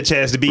for your bitch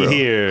ass to be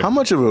here. How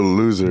much of a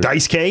loser?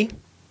 Dice K?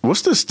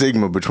 What's the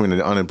stigma between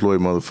an unemployed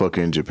motherfucker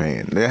in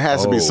Japan? There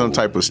has to be some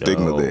type of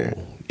stigma there.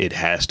 It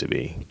has to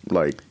be.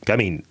 It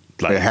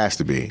has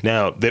to be.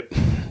 Now,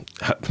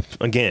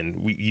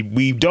 again,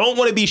 we don't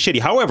want to be shitty.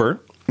 However,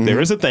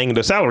 there is a thing,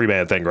 the salary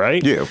man thing,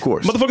 right? Yeah, of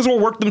course. Motherfuckers will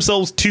work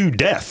themselves to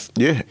death.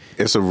 Yeah,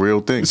 it's a real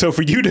thing. So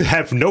for you to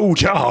have no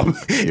job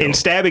and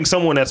stabbing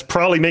someone that's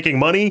probably making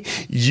money,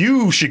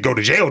 you should go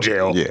to jail.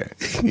 Yeah,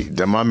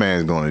 my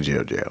man's going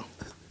to jail.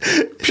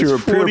 Pure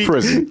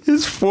prison.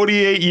 His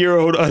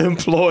 48-year-old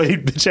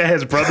unemployed bitch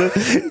ass brother,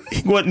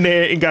 he went in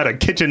there and got a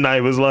kitchen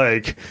knife. Was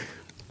like,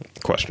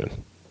 question.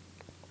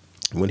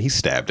 When he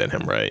stabbed at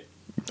him, right?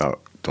 Oh,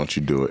 don't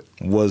you do it.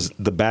 Was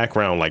the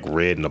background like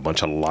red and a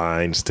bunch of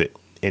lines to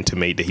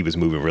intimate that he was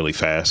moving really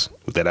fast?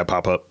 Did that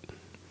pop up?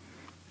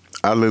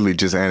 I literally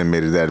just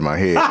animated that in my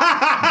head.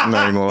 I'm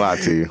not even gonna lie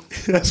to you.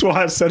 That's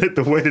why I said it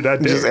the way that I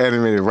did. Just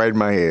animated right in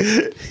my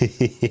head.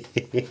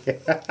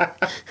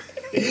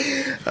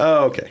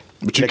 Oh, okay.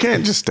 But you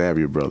can't just stab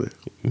your brother.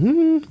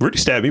 Rudy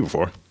stabbed me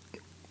before.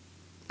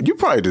 You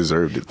probably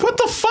deserved it, though. What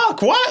the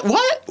fuck?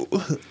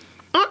 What?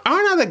 Aren't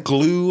I the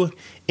glue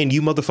in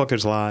you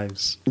motherfuckers'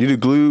 lives? You're the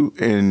glue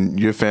in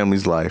your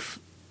family's life.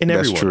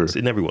 That's true.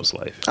 In everyone's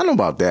life. I know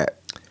about that.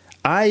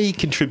 I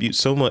contribute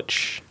so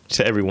much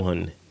to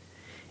everyone,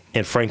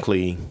 and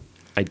frankly,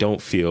 I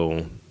don't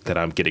feel that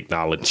I'm getting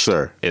acknowledged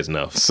as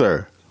enough.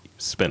 Sir.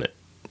 Spin it.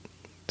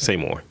 Say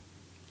more.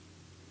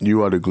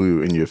 You are the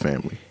glue in your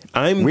family.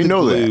 I'm the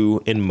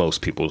glue in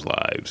most people's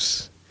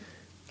lives.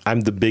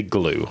 I'm the big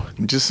glue.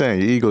 I'm just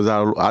saying, your ego's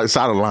it's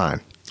out of line.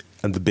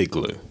 I'm the big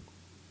glue.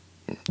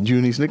 You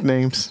and these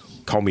nicknames?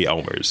 Call me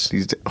Elmer's.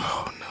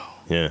 Oh, no.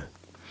 Yeah.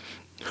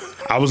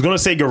 I was going to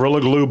say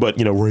Gorilla Glue, but,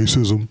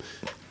 racism.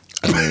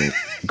 I mean,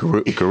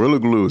 Gorilla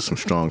Glue is some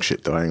strong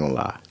shit, though. I ain't going to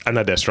lie. I'm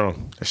not that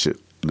strong. That shit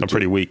legit. I'm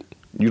pretty weak.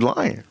 You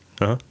lying.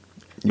 Uh-huh.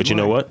 But you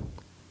know what?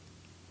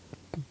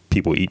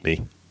 People eat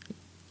me.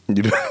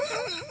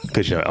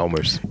 Because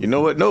Elmer's. You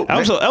know what? No.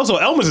 Also,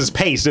 Elmer's is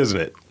paste, isn't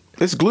it?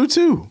 It's glue,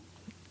 too.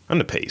 I'm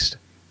the paste.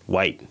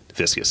 White,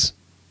 viscous,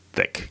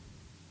 thick.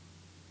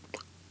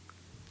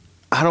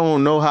 I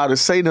don't know how to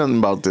say nothing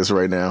about this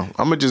right now.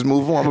 I'm gonna just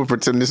move on. I'm gonna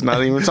pretend it's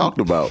not even talked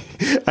about.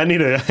 I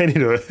need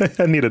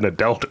an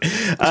adult.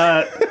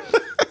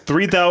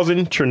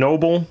 3,000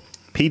 Chernobyl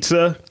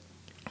pizza,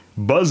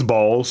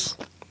 Buzzballs,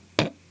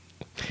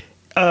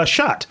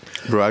 shot.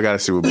 Bro, I gotta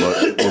see what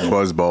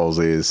Buzzballs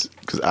is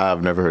because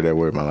I've never heard that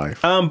word in my life.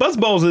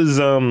 Buzzballs is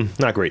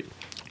not great.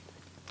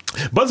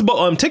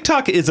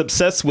 TikTok is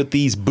obsessed with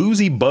these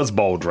boozy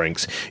buzzball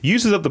drinks.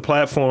 Users of the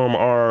platform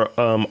are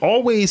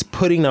always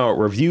putting out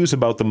reviews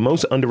about the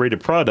most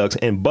underrated products,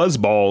 and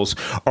buzzballs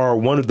are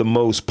one of the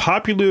most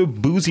popular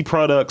boozy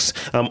products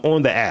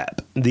on the app.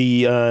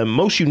 The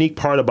most unique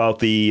part about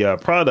the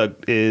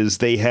product is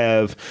they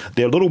have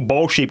their little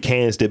ball-shaped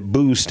cans that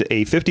boost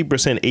a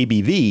 50%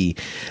 ABV.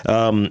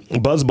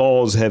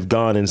 Buzzballs have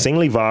gone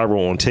insanely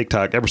viral on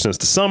TikTok ever since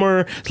the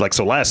summer.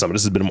 So last summer,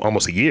 this has been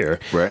almost a year.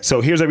 Right.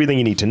 So here's everything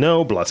you need to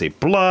know, blah, say,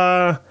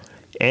 blah,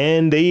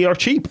 and they are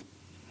cheap.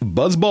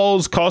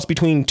 Buzzballs cost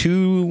between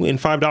 $2 and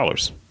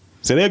 $5.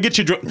 So they'll get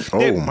you drunk.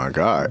 Oh my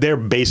God. They're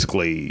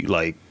basically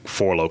like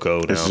Four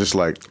Loko now. It's just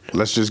like,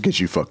 let's just get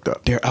you fucked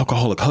up. They're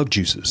alcoholic hug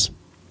juices.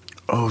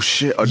 Oh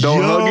shit. Adult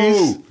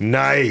Huggies?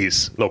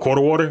 Nice. Little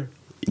quarter water?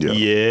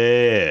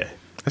 Yeah.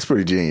 That's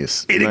pretty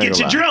genius. It'll get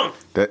you drunk.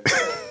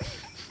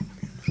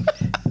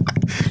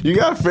 You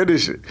gotta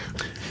finish it.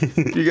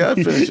 You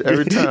gotta finish it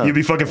every time. You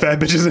be fucking fat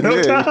bitches in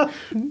no time.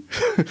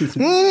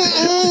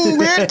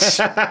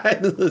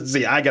 Bitch.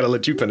 See, I gotta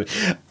let you finish.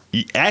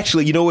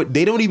 Actually, you know what?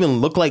 They don't even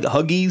look like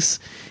Huggies.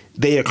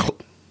 They are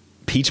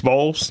peach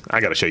balls.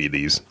 I gotta show you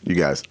these. You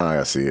guys, I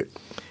gotta see it.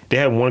 They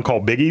have one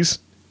called Biggies,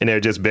 and they're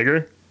just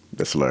bigger.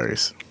 That's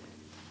hilarious.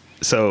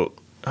 So,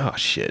 oh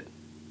shit.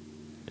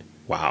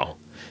 Wow.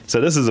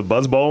 So this is a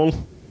Buzzball.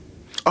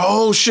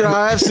 Oh shit,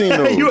 I have seen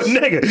those. You a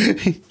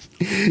nigga.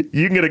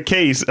 You can get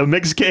a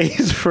mixed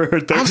case for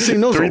I've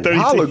seen those a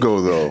while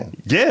ago though.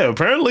 Yeah,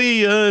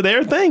 apparently they're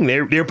a thing.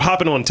 They're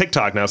popping on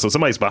TikTok now, so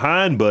somebody's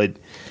behind, but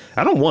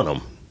I don't want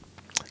them.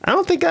 I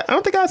don't think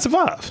I'd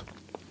survive.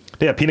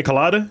 They have pina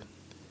colada,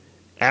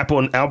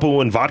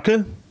 apple and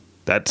vodka.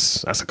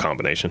 That's a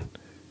combination.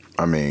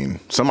 I mean,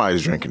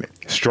 somebody's drinking it.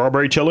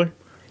 Strawberry chiller.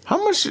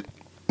 How much?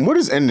 What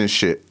is in this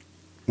shit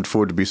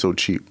for it to be so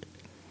cheap?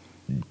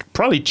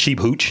 Probably cheap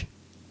hooch.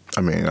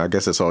 I mean, I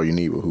guess that's all you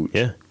need with hooch.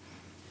 Yeah.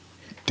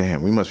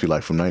 Damn, we must be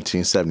like from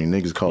 1970.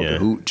 Niggas call it the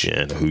hooch.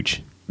 Yeah, the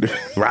hooch.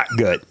 Rock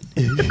gut.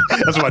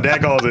 That's what my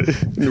dad calls it.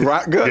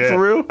 Rock gut, yeah.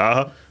 For real?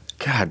 Uh-huh.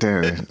 God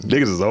damn.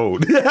 Niggas is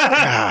old.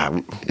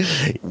 God.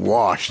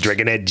 Washed.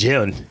 Drinking that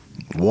gin.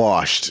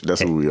 Washed.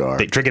 That's what we are.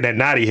 They drinking that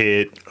naughty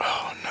head.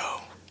 Oh,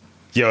 no.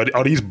 Yo,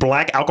 are these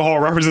black alcohol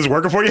references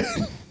working for you?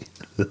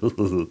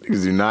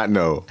 Niggas do not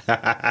know.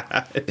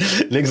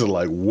 Niggas are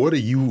like, what are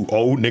you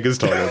old niggas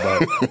talking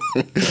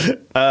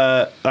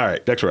about? All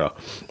right, next round.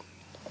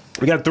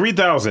 We got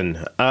 3,000.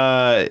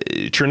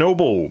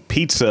 Chernobyl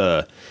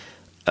pizza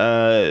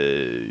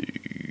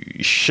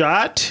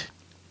shot.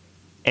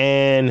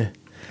 And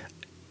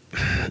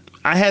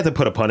I had to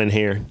put a pun in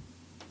here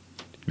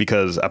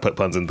because I put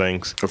puns in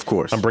things. Of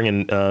course. I'm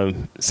bringing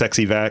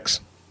sexy vax.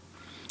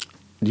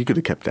 You could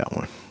have kept that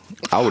one.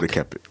 I would have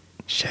kept it.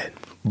 Shit.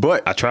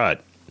 But I tried.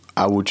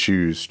 I would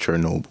choose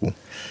Chernobyl.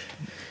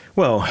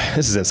 Well,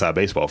 this is inside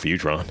baseball for you,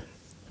 Tron.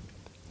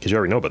 Because you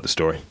already know about the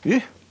story.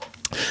 Yeah.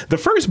 The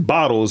first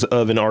bottles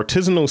of an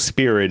artisanal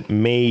spirit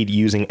made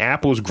using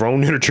apples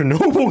grown in a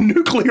Chernobyl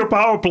nuclear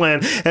power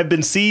plant have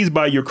been seized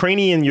by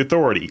Ukrainian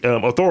authorities.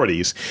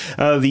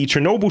 The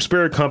Chernobyl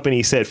Spirit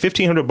Company said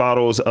 1,500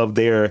 bottles of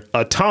their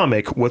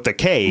atomic, with a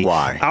K,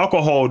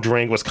 alcohol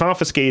drink was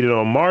confiscated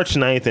on March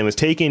 9th and was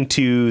taken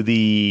to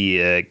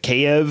the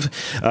Kiev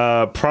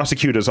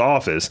prosecutor's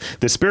office.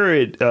 The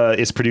spirit,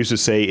 its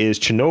producers say, is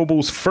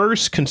Chernobyl's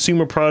first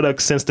consumer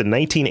product since the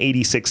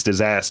 1986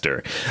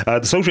 disaster.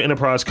 The social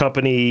enterprise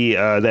company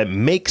that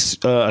makes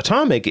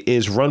atomic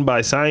is run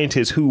by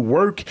scientists who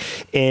work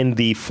in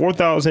the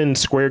 4,000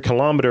 square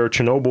kilometer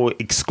Chernobyl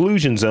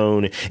exclusion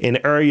zone, an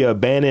area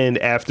abandoned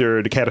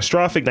after the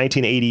catastrophic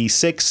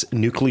 1986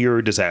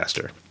 nuclear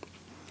disaster.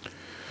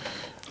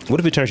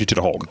 What if it turns you to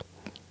the Hulk?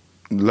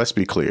 Let's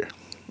be clear.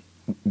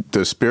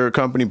 The spirit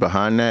company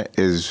behind that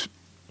is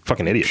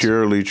fucking idiots.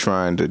 Purely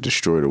trying to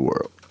destroy the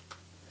world.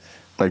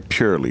 Like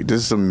purely.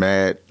 This is some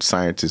mad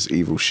scientist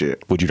evil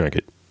shit. Would you drink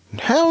it?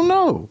 Hell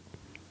no.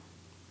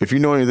 If you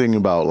know anything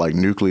about like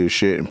nuclear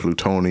shit and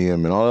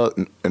plutonium and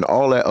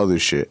all that other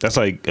shit. That's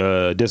like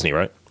Disney,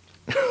 right?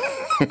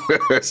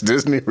 That's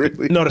Disney,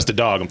 really? No, that's the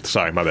dog. I'm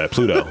sorry, my bad.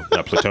 Pluto,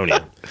 not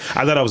plutonium.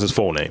 I thought that was his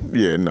full name.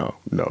 Yeah, no.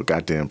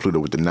 Goddamn Pluto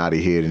with the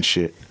naughty head and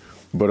shit.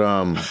 But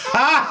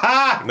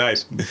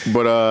nice.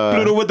 But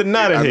Pluto with the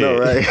naughty head. I know,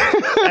 right?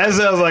 That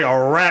sounds like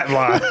a rap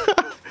line.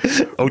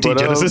 OT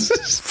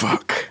Genesis.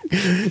 Fuck.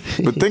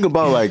 But think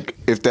about like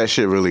if that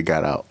shit really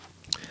got out.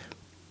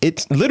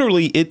 It's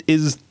literally, it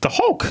is the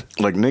Hulk.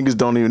 Like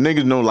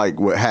niggas know like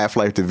what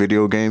Half-Life the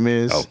video game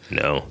is. Oh,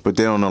 no. But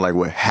they don't know like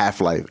what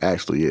Half-Life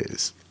actually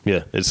is.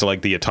 Yeah, it's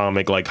like the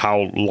atomic, like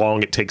how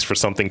long it takes for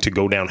something to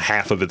go down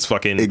half of its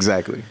fucking...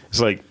 Exactly. It's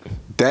like...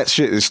 That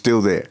shit is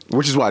still there,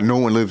 which is why no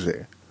one lives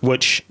there.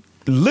 Which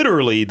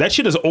literally, that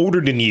shit is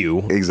older than you.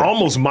 Exactly.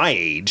 Almost my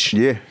age.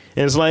 Yeah.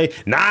 And it's like,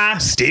 nah,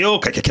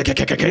 still.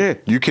 Yeah.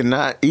 You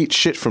cannot eat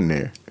shit from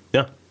there.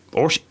 Yeah.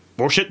 Or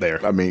shit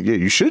there. I mean, yeah,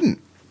 you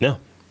shouldn't. No.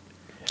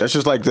 That's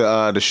just like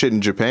the shit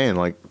in Japan.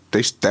 Like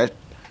that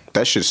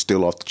shit's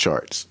still off the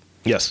charts.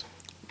 Yes.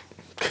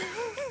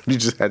 You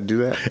just had to do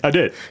that? I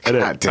did.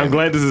 I'm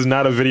glad this is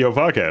not a video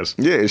podcast.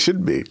 Yeah, it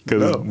should be.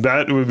 Because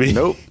that would be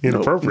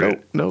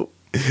inappropriate. Nope.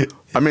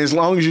 I mean, as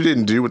long as you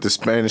didn't do with the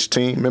Spanish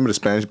team. Remember the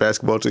Spanish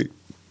basketball team?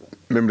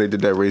 Remember they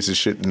did that racist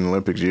shit in the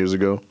Olympics years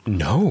ago?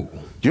 No.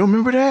 You don't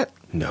remember that?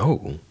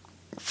 No.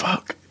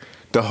 Fuck.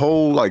 The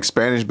whole, like,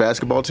 Spanish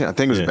basketball team. I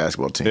think it was a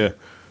basketball team. Yeah.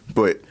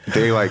 But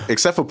they, like,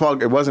 except for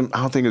Paul, it wasn't,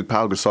 I don't think it was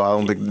Paul Gasol. I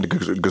don't think the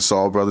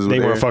Gasol brothers were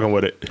there. They weren't fucking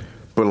with it.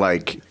 But,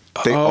 like,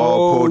 they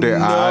all pulled their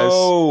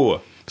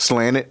eyes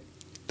slanted.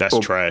 That's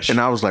trash.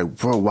 And I was like,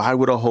 bro, why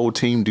would a whole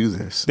team do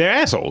this? They're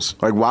assholes.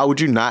 Like, why would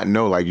you not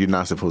know, like, you're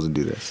not supposed to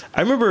do this?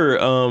 I remember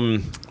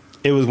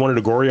it was one of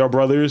the Goryeo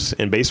brothers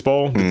in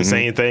baseball did the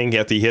same thing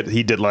after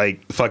he did,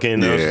 like,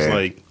 fucking, I was just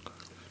like,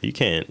 you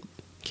can't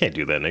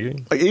do that,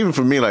 nigga. Like, even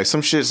for me, like,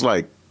 some shit's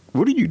like,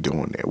 what are you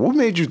doing there? What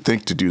made you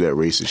think to do that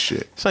racist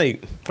shit? It's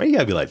like, why you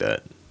gotta be like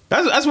that?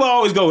 That's what I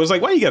always go. It's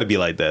like, why you gotta be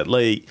like that?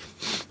 Like,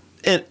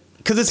 and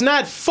because it's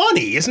not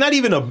funny. It's not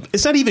even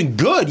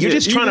good. You're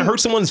just trying to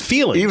hurt someone's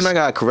feelings. Even I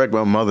gotta correct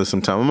my mother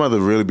sometimes. My mother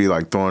really be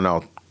like throwing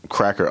out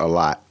cracker a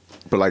lot,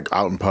 but like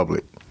out in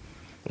public.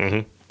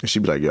 And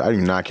she'd be like, "Yo, I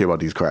do not care about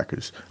these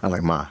crackers." I'm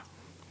like, "Ma,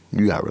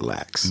 you gotta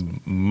relax."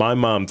 My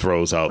mom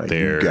throws out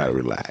there. You gotta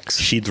relax.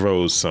 She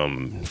throws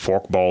some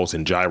fork balls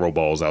and gyro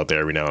balls out there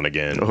every now and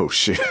again. Oh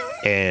shit!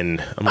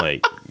 And I'm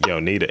like, yo,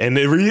 Nita. And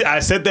I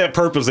said that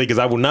purposely because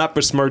I will not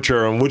besmirch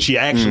her on what she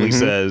actually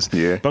says.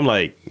 Yeah. But I'm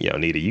like, yo,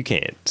 Nita, you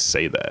can't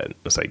say that.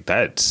 It's like,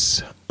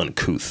 that's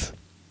uncouth.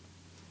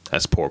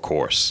 That's poor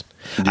course.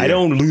 Yeah. I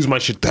don't lose my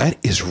shit. That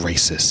is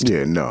racist.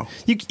 Yeah, no.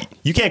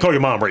 You can't call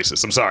your mom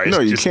racist. I'm sorry. No,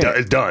 you can't.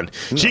 It's done.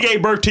 No. She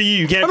gave birth to you.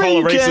 You can't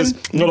call her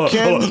racist. Hold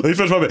on. Let me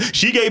finish my bit.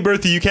 She gave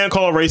birth to you. You can't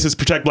call her racist.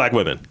 Protect black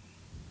women.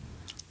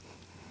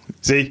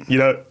 See? You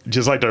know,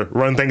 just like to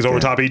run things over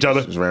top of each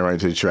other. Just ran right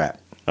into the trap.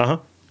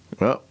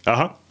 Well,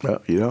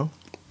 you know.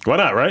 Why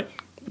not, right?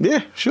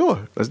 Yeah,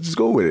 sure. Let's just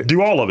go with it.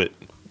 Do all of it.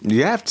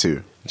 You have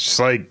to. It's just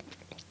like,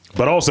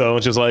 but also,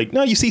 it's just like,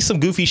 no, you see some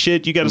goofy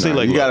shit, you got to say,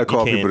 like, you got to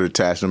call people to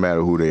task no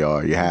matter who they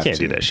are. You have to. You can't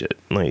do that shit.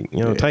 Like, you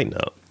know, tighten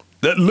up.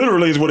 That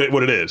literally is what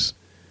it is.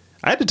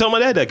 I had to tell my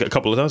dad that a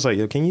couple of times. I was like,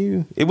 yo, can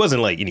you? It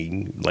wasn't like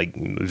any, like,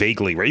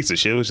 vaguely racist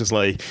shit. It was just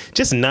like,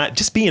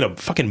 just being a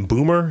fucking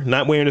boomer,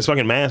 not wearing this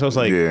fucking mask. I was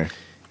like,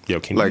 yo,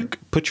 can you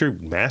put your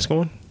mask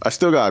on? I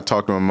still got to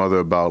talk to my mother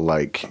about,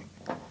 like,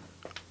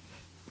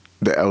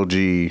 the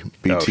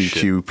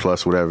LGBTQ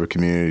plus whatever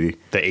community.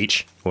 The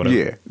H? Whatever.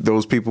 Yeah,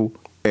 those people.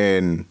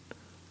 And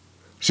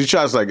she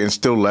tries to, like,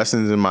 instill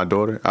lessons in my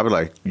daughter. I be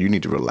like, you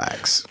need to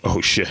relax. Oh,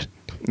 shit.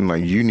 I'm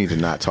like, you need to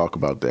not talk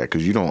about that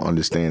because you don't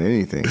understand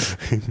anything.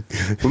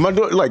 But my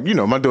daughter, like, you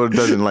know, my daughter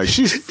doesn't, like,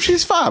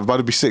 she's 5, about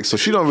to be 6, so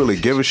she don't really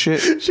give a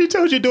shit. She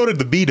tells your daughter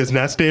the B does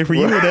not stand for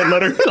you in that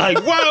letter. Like,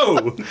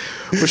 whoa.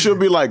 But she'll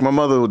be like, my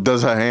mother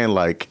does her hand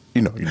like,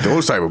 you know,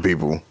 those type of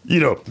people.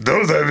 You know,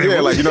 those type of people. Yeah,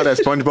 like, you know that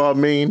SpongeBob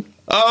meme?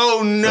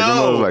 Oh, no. Like, my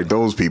mother was like,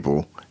 those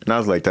people. And I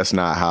was like, that's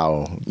not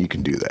how you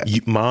can do that.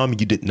 Mom,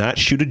 you did not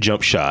shoot a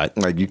jump shot.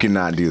 Like, you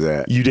cannot do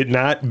that. You did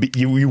not.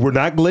 You were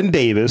not Glenn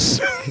Davis.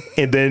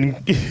 And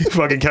then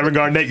fucking Kevin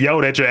Garnett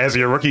yelled at your ass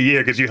in your rookie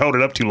year because you held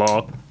it up too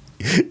long.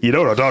 You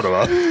know what I'm talking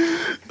about.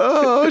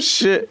 Oh,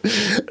 shit.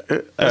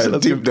 That's a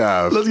deep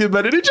dive. Let's get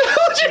better than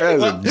George.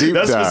 That's a deep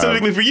dive. That's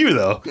specifically for you,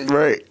 though.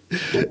 Right.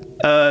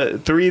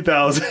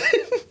 3,000.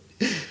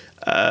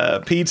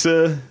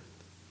 Pizza.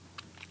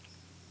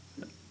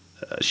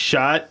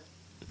 Shot.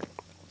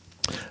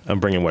 I'm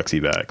bringing sexy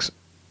vax.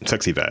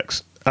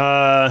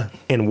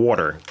 And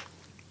water.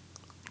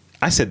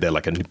 I said that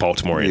like a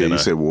Baltimorean. Yeah, you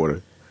said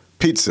water.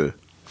 Pizza.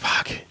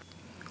 Fuck.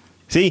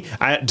 See,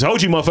 I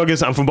told you,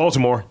 motherfuckers, I'm from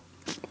Baltimore.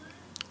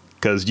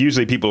 Because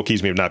usually people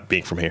accuse me of not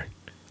being from here.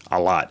 A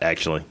lot,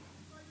 actually.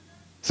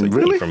 So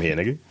really? From here,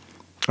 nigga.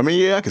 I mean,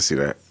 yeah, I can see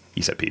that.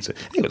 You said pizza.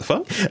 Hey, what the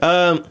fuck?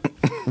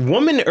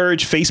 Woman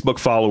urged Facebook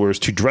followers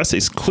to dress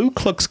as Ku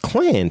Klux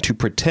Klan to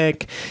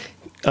protect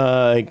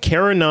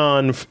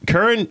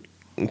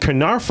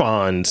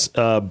Carnarfon's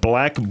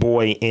black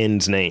boy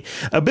N's name.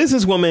 A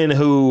businesswoman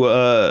who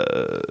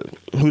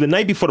the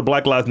night before the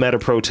Black Lives Matter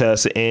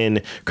protests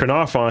in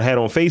Carnarvon had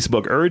on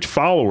Facebook urged her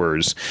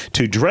followers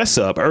to dress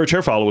up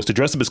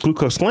as Ku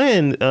Klux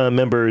Klan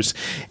members,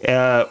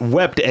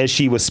 wept as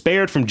she was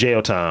spared from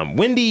jail time.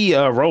 Wendy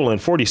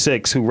Rowland,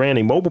 46, who ran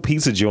a mobile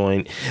pizza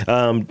joint,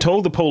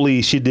 told the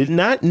police she did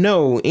not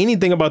know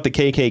anything about the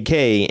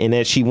KKK and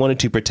that she wanted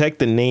to protect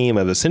the name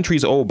of a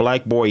centuries-old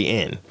black boy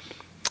N.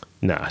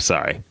 Nah,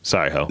 sorry,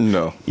 ho.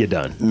 No, you're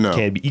done. No,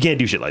 you can't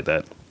do shit like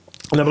that.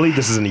 And I believe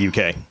this is in the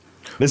UK.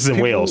 This is in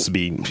Wales to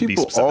be.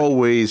 People specific.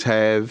 Always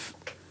have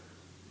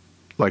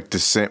like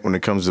dissent when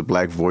it comes to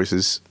black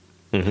voices.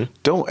 Mm-hmm.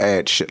 Don't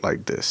add shit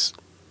like this.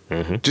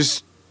 Mm-hmm.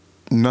 Just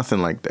nothing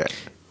like that.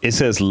 It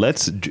says,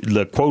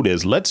 the quote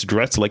is, let's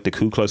dress like the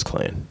Ku Klux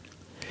Klan.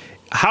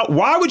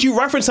 Why would you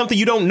reference something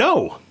you don't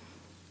know?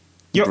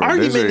 Your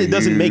argument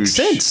doesn't make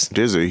sense.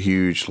 There's a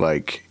huge,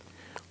 like,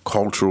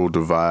 cultural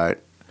divide.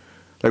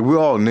 Like, we're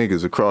all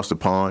niggas across the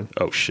pond.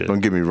 Oh, shit.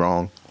 Don't get me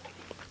wrong.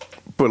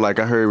 But, like,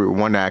 I heard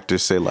one actor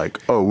say, like,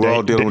 oh, we're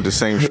all dealing with the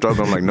same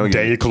struggle. I'm like, no,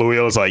 Daniel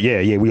Kaluuya was like,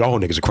 yeah, we all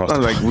niggas across the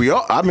pond. Like, we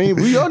all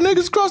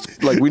niggas across,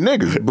 like, we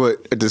niggas.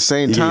 But at the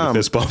same time,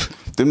 them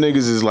niggas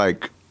is,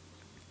 like,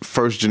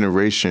 first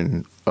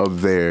generation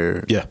of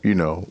their, you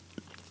know,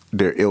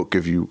 their ilk,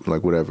 if you,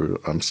 like, whatever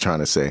I'm trying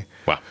to say.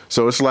 Wow.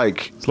 So it's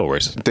like, it's a little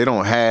racist. They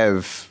don't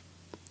have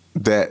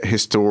that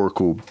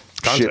historical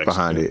context, shit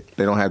behind it.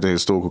 They don't have the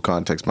historical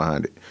context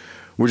behind it.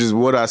 Which is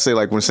what I say,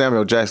 like, when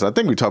Samuel Jackson, I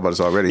think we talked about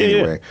this already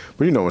anyway.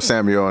 But, you know, when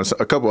Samuel and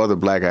a couple other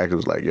black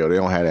actors, like, yo, they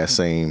don't have that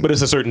same. But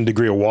it's a certain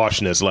degree of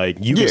washness. Like,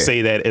 you can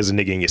say that as a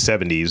nigga in your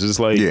 70s. It's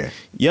like,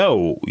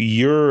 yo,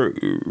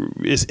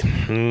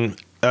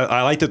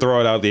 I like to throw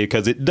it out there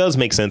because it does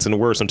make sense, and the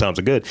words sometimes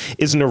are good.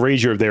 It's an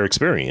erasure of their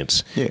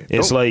experience. Yeah.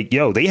 It's like,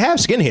 yo, they have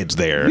skinheads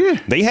there. Yeah.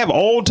 They have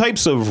all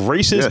types of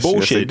racist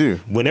bullshit. Yes, they do.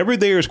 Whenever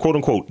there's quote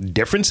unquote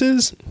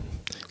differences,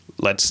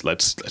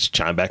 let's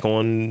chime back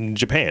on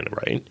Japan,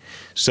 right?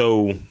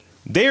 So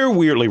they're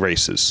weirdly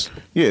racist.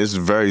 Yeah, it's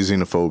very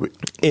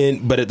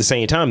xenophobic. But at the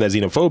same time, that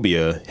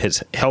xenophobia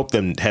has helped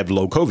them have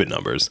low COVID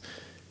numbers.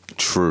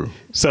 True.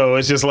 So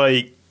it's just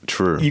like,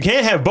 true. You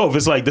can't have both.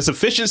 It's like this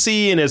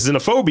efficiency and this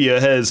xenophobia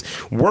has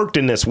worked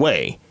in this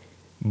way.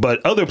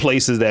 But other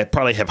places that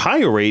probably have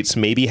higher rates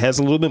maybe has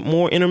a little bit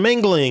more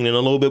intermingling and a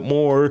little bit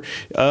more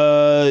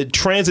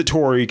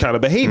transitory kind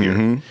of behavior.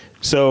 Mm-hmm.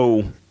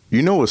 So,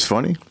 you know what's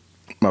funny?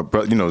 My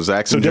brother, you know,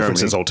 Zach's in Germany.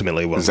 Differences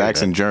ultimately.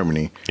 Zach's in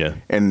Germany. Yeah.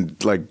 And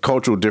like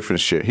cultural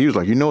difference shit. He was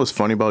like, you know what's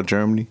funny about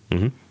Germany?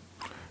 Mm-hmm.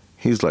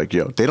 He's like,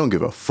 yo, they don't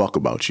give a fuck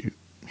about you.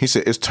 He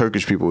said, it's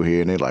Turkish people here.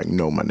 And they're like,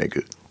 no, my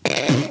nigga.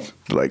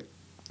 Like,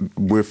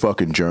 we're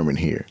fucking German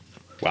here.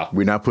 Wow.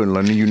 We're not putting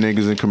none of you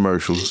niggas in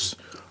commercials.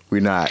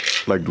 We're not.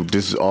 Like,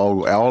 this is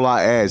all our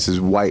ads is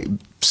white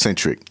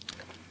centric.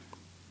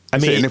 I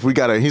mean, and if we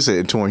gotta, he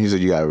said,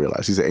 you gotta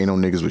realize, he said, ain't no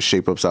niggas with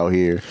shape ups out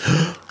here.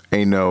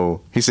 Ain't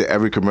no, he said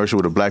every commercial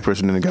with a black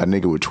person in it got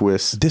nigga with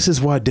twists. This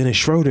is why Dennis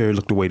Schroeder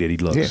looked the way that he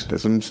looks. Yeah,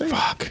 that's what I'm saying.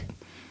 Fuck.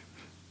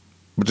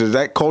 But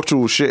that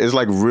cultural shit is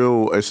like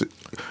real.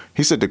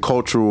 He said the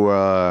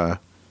cultural.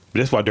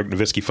 That's why Dirk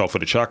Nowitzki fell for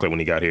the chocolate when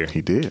he got here.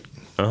 He did.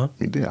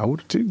 He did. I would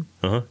have too.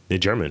 The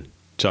German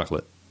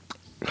chocolate.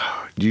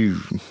 You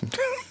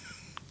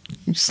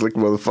slick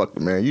motherfucker,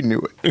 man. You knew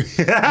it.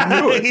 You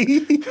knew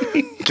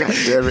it. God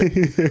damn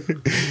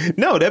it.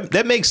 No,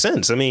 that makes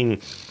sense. I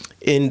mean,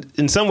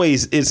 in some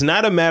ways, it's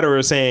not a matter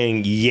of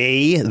saying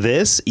yay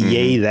this,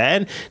 yay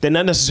that. They're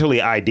not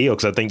necessarily ideal,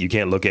 because I think you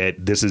can't look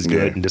at this is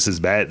good and this is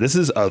bad. This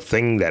is a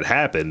thing that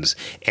happens,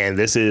 and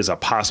this is a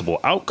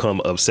possible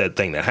outcome of said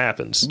thing that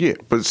happens. Yeah,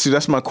 but see,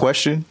 that's my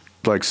question.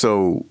 Like,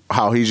 so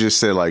how he just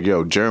said, like,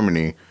 yo,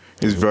 Germany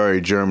is very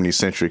Germany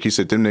centric. He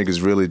said them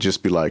niggas really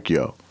just be like,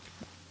 yo,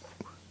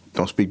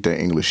 don't speak that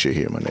English shit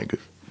here, my nigga.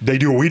 They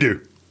do what we do.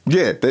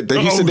 Yeah,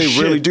 he said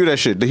they really do that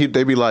shit.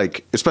 They be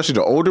like, especially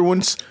the older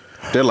ones,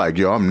 they're like,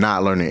 yo, I'm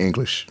not learning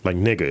English. Like,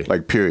 nigga.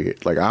 Like,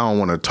 period. Like, I don't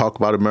want to talk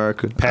about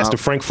America. Pastor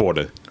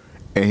Frankfurter.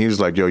 And he was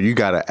like, yo, you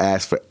got to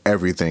ask for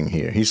everything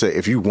here. He said,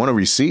 if you want a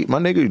receipt, my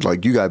nigga,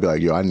 like, you got to be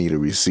like, yo, I need a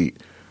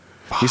receipt.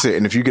 He said,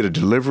 and if you get a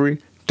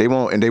delivery, they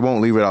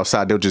won't leave it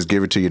outside. They'll just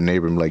give it to your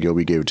neighbor and be like, yo,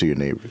 we gave it to your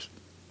neighbors.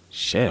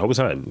 Shit, I hope it's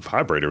not a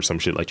vibrator or some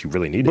shit like you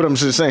really need it. But I'm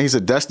just saying, he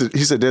said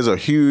there's a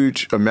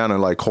huge amount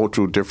of like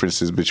cultural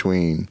differences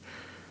between.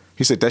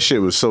 He said that shit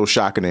was so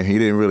shocking and he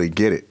didn't really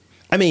get it.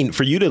 I mean,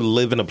 for you to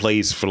live in a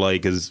place for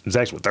like, is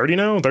Zach's 30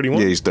 now?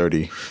 31? Yeah, he's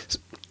 30.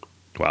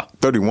 Wow.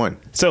 31.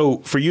 So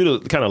for you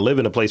to kind of live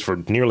in a place for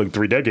nearly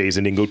 3 decades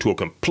and then go to a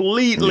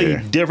completely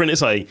different,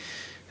 it's like,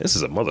 this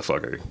is a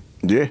motherfucker.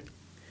 Yeah.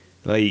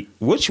 Like,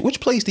 which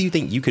place do you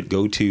think you could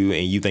go to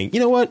and you think, you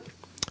know what,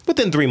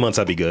 within 3 months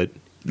I'd be good?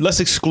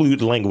 Let's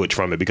exclude language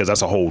from it because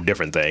that's a whole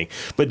different thing.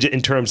 But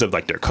in terms of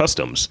like their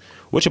customs,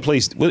 where's a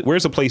place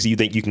that you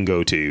think you can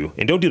go to?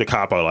 And don't do the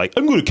cop out like,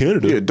 I'm going to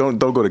Canada. Yeah, don't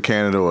go to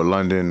Canada or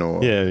London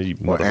or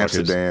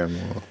Amsterdam.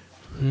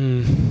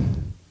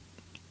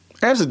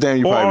 Amsterdam,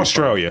 you or probably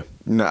Australia.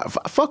 Nah,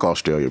 fuck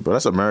Australia, bro.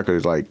 That's America.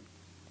 Is like,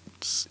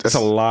 that's a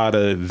lot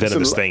of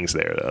venomous things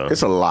there, though.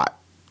 It's a lot.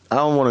 I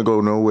don't want to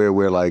go nowhere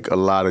where like a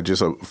lot of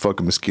just a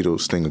fucking mosquito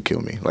sting will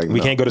kill me. Like, we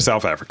can't go to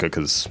South Africa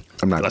because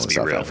I'm not. Let's be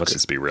real. Africa. Let's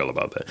just be real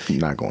about that. I'm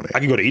not going there. I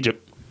can go to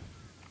Egypt.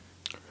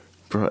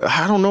 Bro,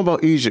 I don't know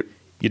about Egypt.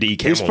 You to eat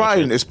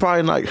camel. It's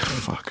probably like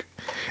fuck.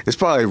 It's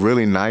probably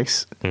really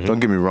nice. Mm-hmm. Don't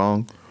get me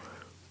wrong.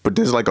 But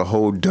there's like a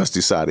whole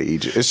dusty side of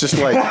Egypt. It's just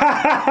like,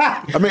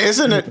 I mean,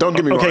 isn't it? Don't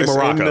get me wrong. Okay,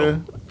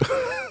 Morocco.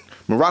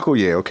 Morocco,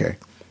 yeah, okay.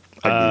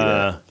 I can do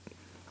that.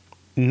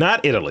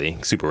 Not Italy,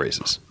 super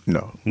racist.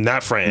 No.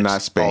 Not France,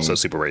 not Spain. Also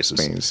super racist.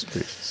 Spain's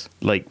racist.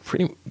 Like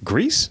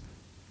Greece?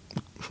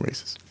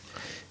 Racist.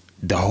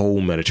 The whole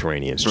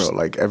Mediterranean's bro,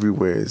 like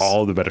everywhere is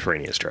all the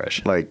Mediterranean's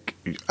trash. Like,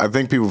 I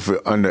think people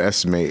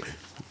underestimate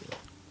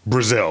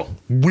Brazil.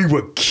 We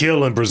were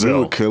killing Brazil.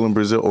 We were killing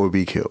Brazil or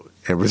be killed.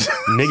 And Brazil,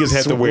 niggas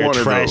have to wear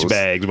trash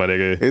bags, my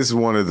nigga. It's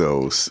one of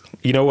those.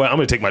 You know what? I'm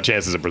going to take my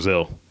chances in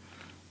Brazil.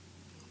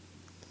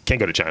 Can't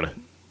go to China.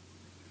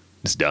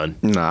 It's done.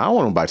 Nah, I don't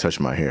want nobody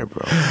touching my hair,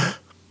 bro.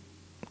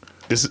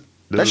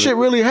 That shit a,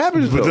 really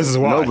happens, but though. This is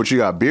why. No, but you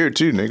got beard,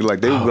 too, nigga.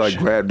 Like, they would like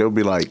grab, they'll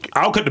be like...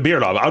 I'll cut the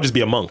beard off. I'll just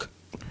be a monk.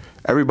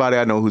 Everybody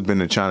I know who's been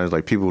to China is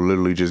like, people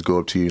literally just go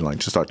up to you and like,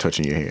 just start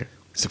touching your hair.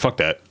 So fuck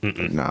that.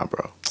 Mm-mm. Nah,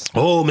 bro.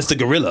 Oh, Mr.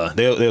 Gorilla.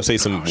 They'll say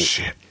some... Oh,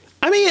 shit.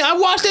 I mean, I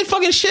watched that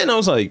fucking shit and I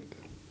was like,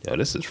 yo,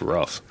 this is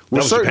rough.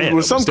 With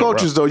some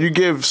cultures, though, you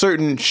give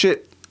certain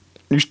shit...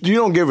 You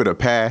don't give it a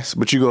pass,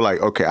 but you go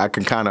like, okay, I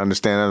can kind of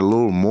understand that a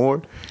little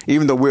more.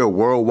 Even though we're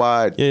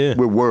worldwide,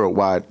 we're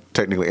worldwide.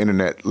 Technically,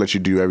 internet lets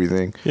you do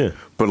everything. Yeah.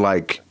 But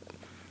like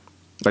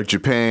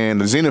Japan,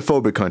 the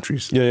xenophobic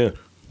countries. Yeah.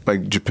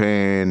 Like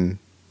Japan,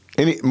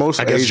 most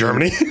I guess Asian,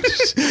 Germany.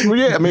 Well,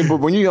 yeah, I mean, but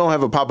when you don't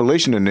have a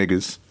population of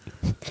niggas,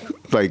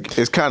 like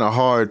it's kind of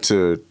hard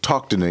to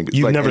talk to niggas.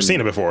 You've never seen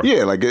it before.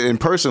 Yeah, like in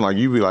person, like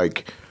you be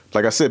like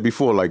I said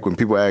before, like when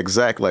people ask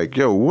Zach, like,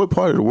 yo, what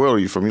part of the world are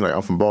you from? You're like,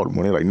 I'm from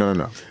Baltimore. They're like,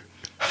 no.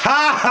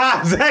 Ha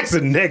ha, Zach's a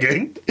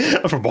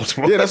nigga. I'm from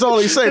Baltimore. Yeah, that's all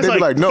they say. They be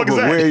like, no, but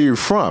Zach? where are you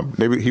from?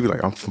 He be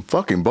like, I'm from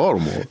fucking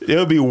Baltimore.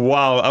 It'll be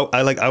wild.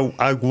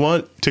 I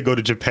want to go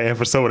to Japan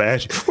for someone to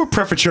ask you, what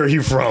prefecture are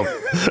you from?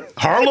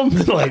 Harlem?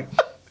 Like,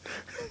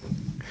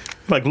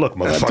 look,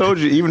 motherfucker. I told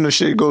you, even the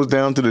shit goes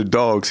down to the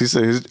dogs. He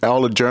said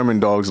all the German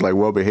dogs are like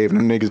well behaved.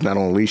 Them niggas not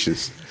on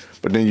leashes.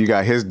 But then you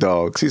got his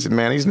dogs. He said,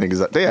 man, these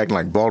niggas, they acting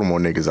like Baltimore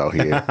niggas out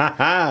here.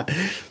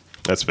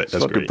 That's fucking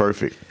fucking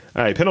perfect.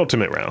 All right,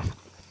 penultimate round.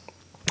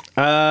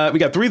 We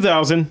got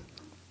 3,000.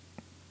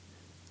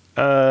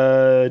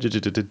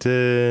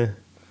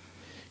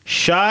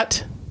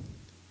 Shot.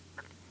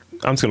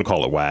 I'm just going to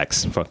call it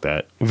wax. Fuck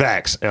that.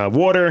 Vax.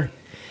 Water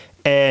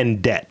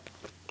and debt.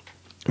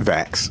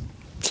 Vax.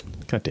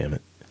 God damn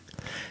it.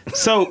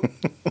 So,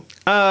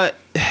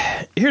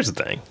 here's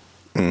the thing.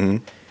 Mm-hmm.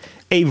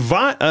 A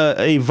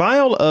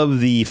vial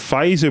of the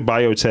Pfizer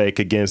biotech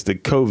against the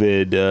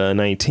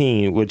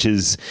COVID-19, which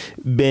has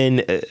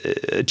been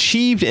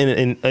achieved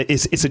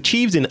it's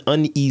achieved an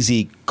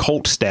uneasy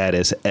cult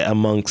status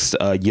amongst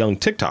young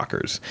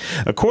TikTokers.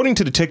 According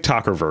to the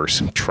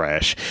TikTokerverse,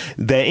 trash,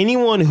 that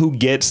anyone who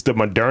gets the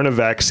Moderna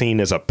vaccine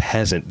is a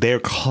peasant.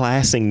 They're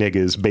classing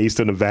niggas based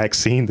on the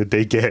vaccine that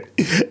they get.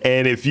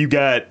 And if you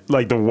got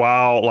like the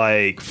wild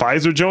like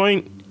Pfizer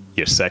joint,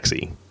 you're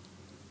sexy.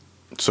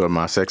 So am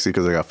I sexy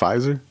because I got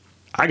Pfizer?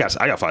 I got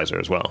Pfizer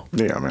as well.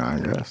 Yeah, I mean, I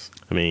guess.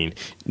 I mean,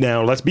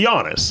 now let's be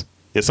honest.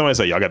 If somebody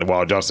say, y'all got the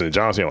wild Johnson &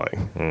 Johnson, you're like,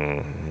 I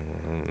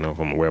don't know if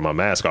I'm going to wear my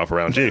mask off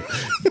around you.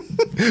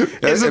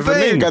 If a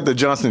nigga got the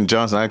Johnson &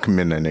 Johnson, I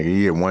commend that nigga.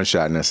 You get one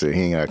shot and that's it.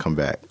 He ain't got to come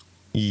back.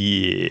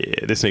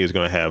 Yeah, this nigga's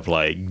going to have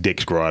like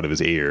dicks grow out of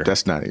his ear.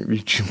 That's not it.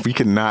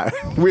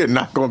 We're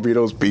not going to be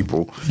those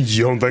people.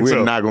 You don't think so?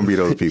 We're not going to be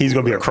those people. He's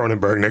going to be a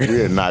Cronenberg nigga.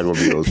 We're not going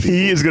to be those people.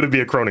 He is going to be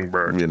a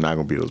Cronenberg. We're not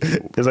going to be those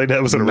people. It's like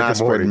that was in not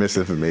spreading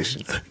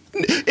misinformation.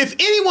 If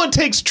anyone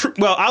takes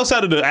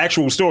outside of the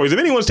actual stories, if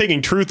anyone's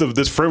taking truth of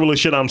this frivolous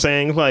shit I'm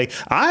saying, like,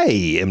 I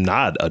am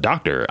not a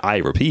doctor. I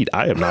repeat,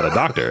 I am not a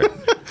doctor.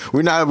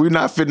 We're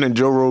not fitting in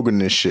Joe Rogan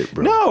this shit,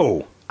 bro.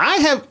 No, I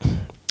have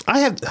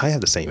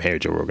the same hair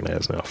Joe Rogan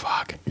has now.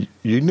 Fuck.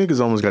 You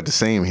niggas almost got the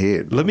same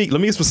head. Bro. Let me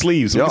get some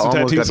sleeves. Y'all some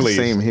almost got sleeves.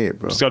 the same head,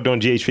 bro. Start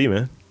doing GHP,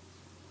 man.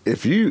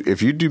 If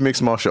you do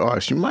mixed martial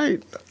arts, you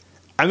might.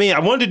 I mean, I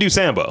wanted to do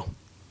Sambo.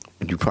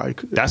 You probably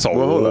could. That's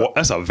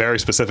a very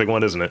specific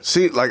one, isn't it?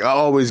 See, like I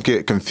always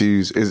get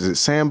confused. Is it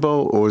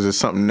Sambo or is it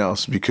something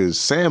else? Because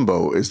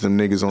Sambo is the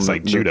niggas on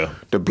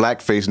the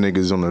blackface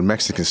niggas on the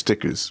Mexican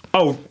stickers.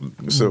 Oh,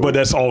 but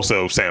that's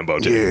also Sambo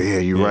too. Yeah,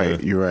 you're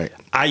right. You're right.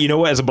 You know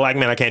what? As a black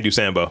man, I can't do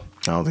Sambo. I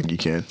don't think you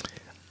can.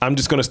 I'm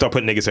just gonna start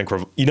putting niggas in.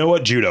 You know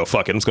what? Judo.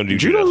 Fuck it. I'm just gonna do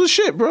judo. Judo's a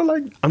shit, bro.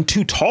 Like I'm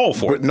too tall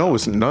for it. No,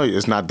 it's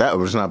not that.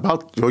 It's not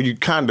about. Well, you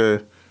kind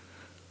of.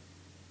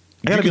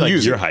 I gotta be like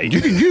your height. You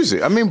can use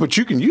it. I mean, but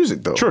you can use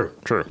it though. True.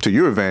 To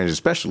your advantage,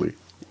 especially.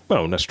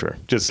 Well, that's true.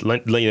 Just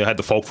let you have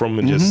the fulcrum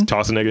and just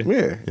toss a nigga.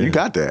 Yeah, you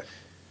got that.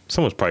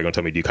 Someone's probably gonna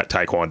tell me do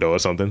taekwondo or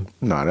something.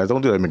 Nah,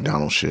 don't do that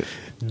McDonald's shit.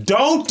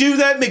 Don't do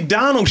that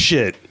McDonald's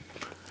shit.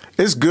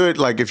 It's good,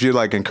 like if you're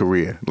like in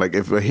Korea. Like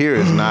if here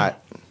is not.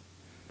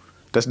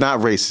 That's not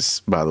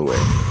racist, by the way.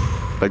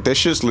 Like that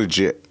shit's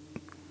legit.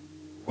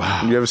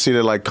 Wow. You ever see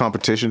that like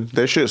competition?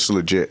 That shit's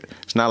legit.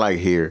 It's not like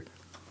here.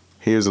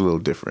 Here's a little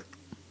different.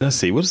 Let's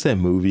see. What's that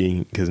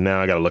movie? Because now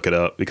I got to look it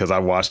up because I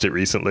watched it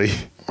recently.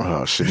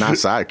 Oh, shit. Not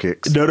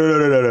Sidekicks. No.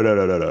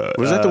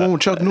 Was that the one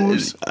with Chuck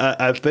Norris?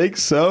 I think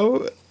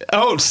so.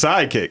 Oh,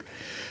 Sidekick.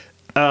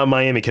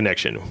 Miami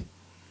Connection.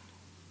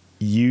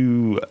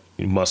 You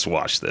must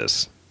watch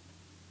this.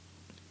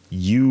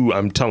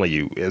 I'm telling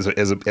you,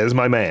 as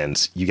my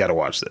mans, you got to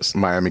watch this.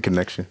 Miami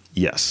Connection?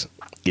 Yes.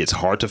 It's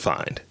hard to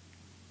find.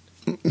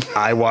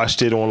 I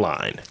watched it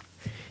online.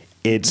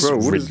 It's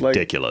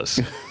ridiculous.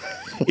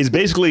 It's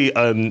basically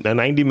a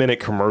 90-minute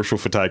commercial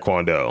for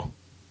Taekwondo.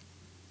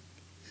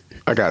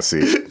 I gotta see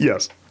it.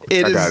 Yes.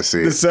 I gotta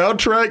see it. The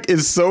soundtrack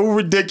is so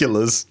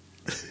ridiculous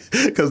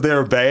because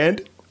they're a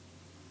band,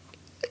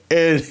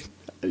 and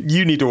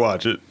you need to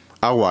watch it.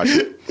 I'll watch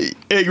it.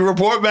 And you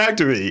report back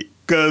to me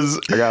because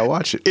I gotta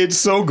watch it. It's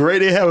so great.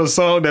 They have a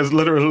song that's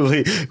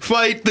literally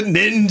 "Fight the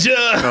Ninja."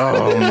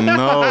 Oh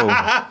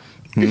no.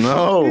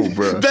 No,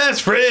 bro.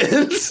 Best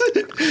friends.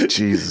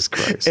 Jesus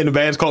Christ. And the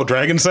band's called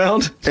Dragon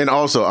Sound. And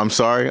also, I'm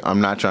sorry,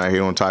 I'm not trying to hate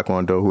on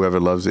Taekwondo, whoever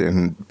loves it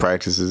and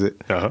practices it.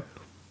 Uh-huh.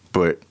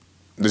 But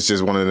it's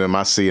just one of them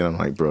I see and I'm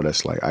like, bro,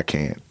 that's like, I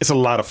can't. It's a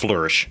lot of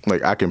flourish.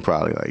 Like, I can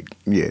probably like,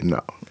 yeah,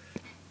 no.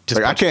 Just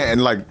like, I can't,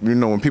 and like, you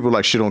know, when people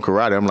like shit on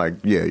karate, I'm like,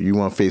 yeah, you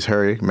want to face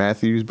Harry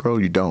Matthews, bro?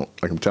 You don't.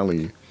 Like, I'm telling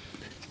you.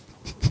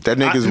 That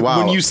nigga's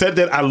wild. When you said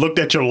that, I looked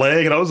at your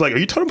leg and I was like, are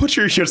you talking about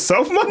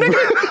yourself, my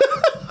nigga?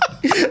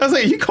 I was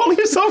like, you calling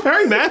yourself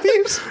Harry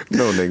Matthews?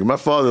 No, nigga. My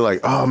father,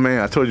 like, oh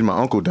man, I told you my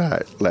uncle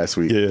died last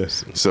week.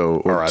 Yes. So,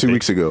 or 2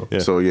 weeks ago. Yeah.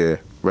 So, yeah,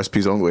 rest in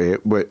peace, Uncle.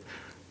 But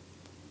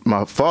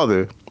my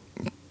father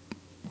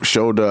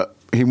showed up.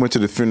 He went to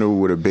the funeral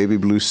with a baby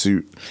blue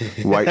suit,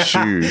 white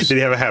shoes. Did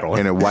he have a hat on?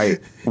 And a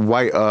white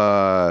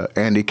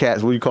Andy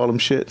caps. What do you call them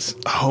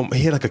shits? Oh,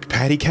 he had like a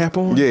patty cap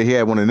on? Yeah, he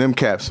had one of them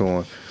caps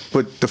on.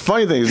 But the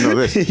funny thing is, no,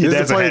 this is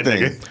the funny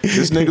thing. Nigga.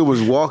 This nigga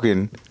was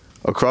walking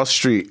across the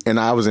street, and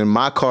I was in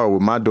my car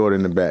with my daughter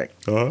in the back.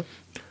 Uh-huh.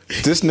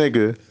 This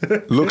nigga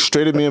looked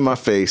straight at me in my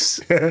face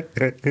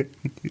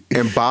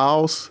and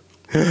bows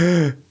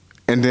and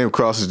then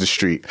crosses the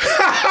street.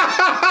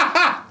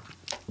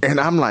 And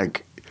I'm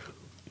like,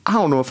 I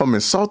don't know if I'm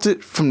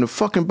insulted from the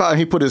fucking bow.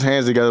 He put his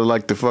hands together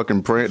like the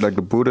fucking print, like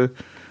the Buddha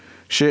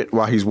shit,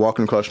 while he's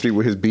walking across the street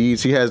with his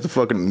beads. He has the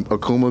fucking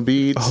Akuma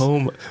beads.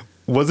 Oh,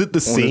 was it the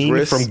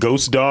scene from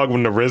Ghost Dog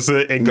when the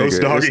RZA and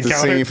Ghost Dog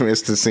encountered?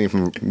 It's the scene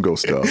from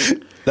Ghost Dog.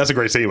 That's a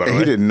great scene, by the way.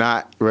 He did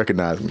not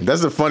recognize me.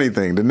 That's the funny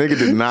thing. The nigga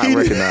did not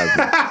recognize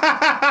me.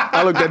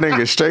 I looked that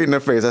nigga straight in the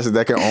face. I said,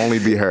 that can only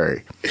be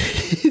Harry.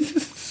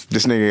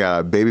 This nigga got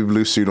a baby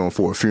blue suit on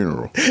for a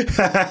funeral.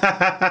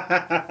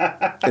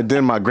 And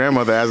then my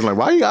grandmother asked him, like,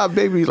 why you got a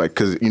baby? Like,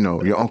 because, you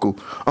know, your Uncle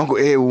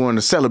Ed wanted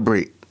to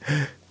celebrate.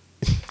 I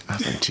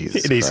was like,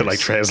 Jesus Christ. He said, like,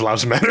 trans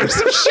lives matter or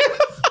some shit.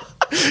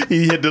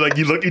 He had to, like,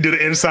 you do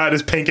the inside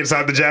is pink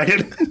inside the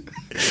jacket.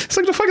 It's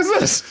like, the fuck is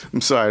this? I'm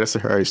sorry, that's a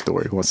Harry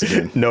story once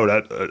again. No,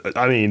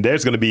 I mean,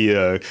 there's going to be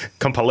a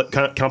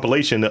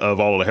compilation of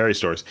all of the Harry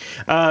stories.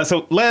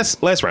 So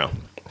last round,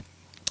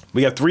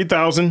 we got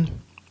 3,000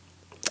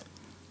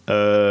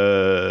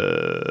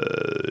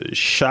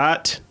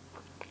 shot,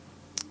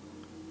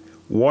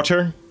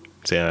 water.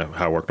 See how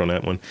I worked on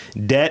that one.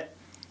 Debt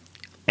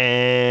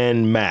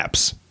and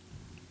maps.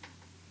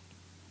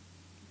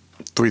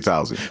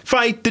 3,000.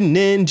 Fight the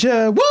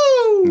ninja.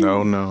 Woo!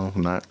 No,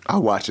 not.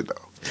 I'll watch it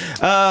though.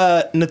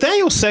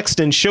 Nathaniel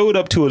Sexton showed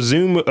up to a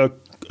Zoom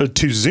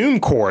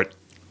court.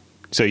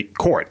 So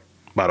court,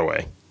 by the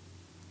way,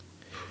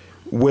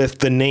 with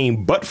the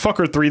name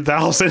Buttfucker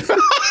 3000.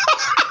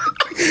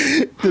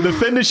 The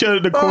defendant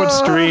showed the court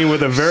stream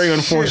with a very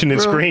unfortunate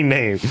screen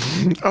name.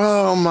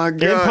 Oh my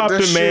god! And popped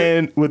a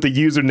man with the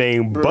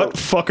username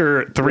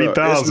Buttfucker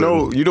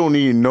 3000. You don't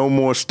need no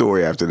more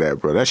story after that,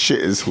 bro. That shit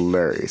is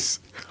hilarious.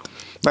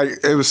 Like,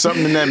 it was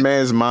something in that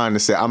man's mind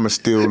that said, "I'ma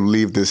still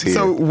leave this here."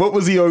 So what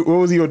was he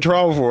on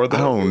trial for? I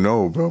don't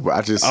know, bro.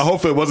 But I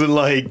hope it wasn't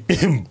like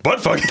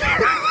buttfucking.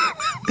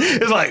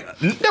 It's like,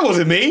 that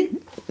wasn't me.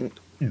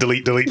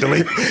 Delete.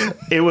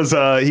 It was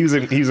he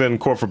was in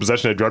court for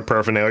possession of drug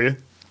paraphernalia.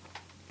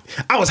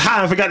 I was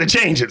high and forgot to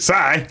change it.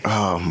 Sorry.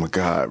 Oh my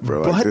god,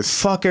 bro! Like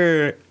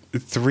Buttfucker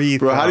 3000.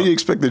 Bro, how do you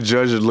expect the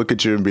judge to look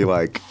at you and be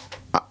like,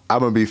 I'm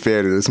gonna be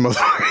fair to this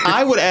motherfucker?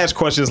 I would ask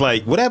questions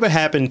like, whatever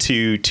happened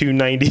to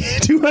 209,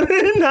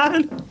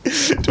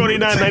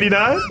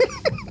 29.99?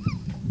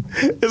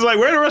 It's like,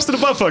 where are the rest of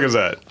the buttfuckers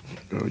at?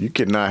 Bro, you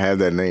cannot have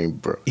that name,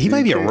 bro. He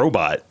might be a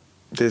robot.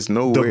 There's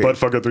no way. The way.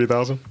 Buttfucker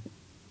 3000.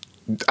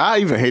 I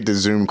even hate the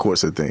Zoom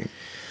courts a thing.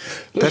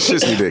 That's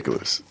just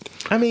ridiculous.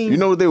 I mean, you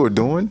know what they were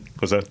doing?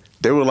 What's that?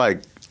 They were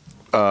like,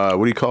 what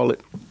do you call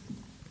it?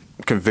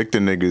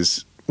 Convicting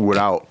niggas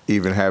without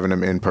even having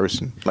them in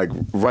person, like,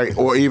 right,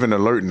 or even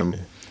alerting them.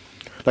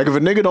 Like, if a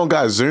nigga don't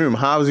got Zoom,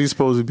 how is he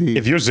supposed to be?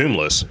 If you're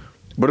Zoomless,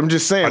 but I'm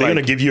just saying, are they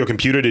gonna give you a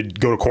computer to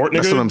go to court? Nigga?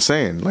 That's what I'm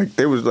saying. Like,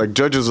 they was like,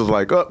 judges was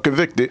like, oh,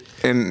 convicted,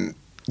 and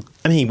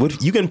I mean,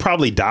 you can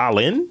probably dial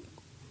in.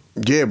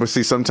 Yeah, but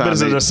see,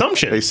 sometimes it's an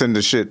assumption. They send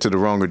the shit to the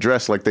wrong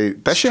address. Like,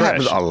 that shit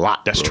happens a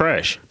lot. That's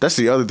trash. That's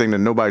the other thing that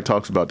nobody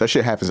talks about. That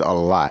shit happens a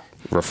lot.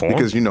 Reform,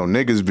 because you know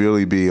niggas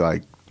really be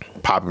like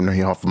popping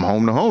from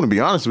home to home. To be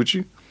honest with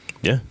you,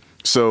 yeah.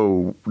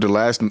 So the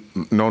last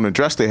known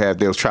address they had,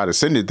 they'll try to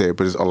send it there,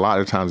 but a lot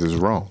of times it's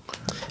wrong.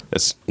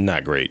 That's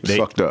not great. It's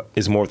fucked up.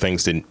 There's more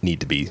things that need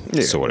to be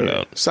sorted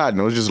out. Side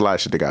note, it's just a lot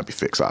of shit that got to be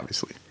fixed,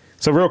 obviously.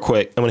 So real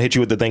quick, I'm going to hit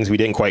you with the things we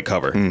didn't quite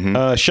cover.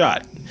 Mm-hmm.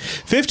 Shot.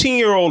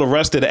 15-year-old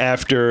arrested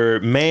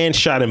after man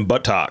shot in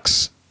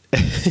buttocks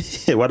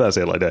Why did I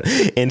say it like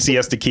that? In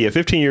Siesta Key, a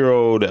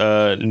 15-year-old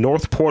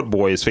Northport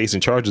boy is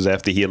facing charges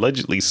after he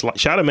allegedly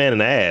shot a man in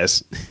the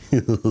ass.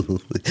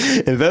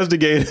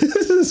 Investigators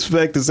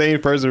suspect the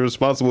same person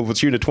responsible for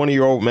shooting a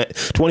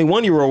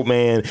 21-year-old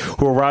man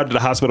who arrived at the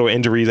hospital with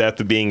injuries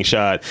after being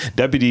shot.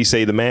 Deputies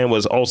say the man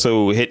was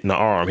also hit in the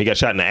arm. He got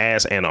shot in the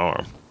ass and the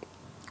arm.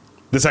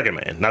 The second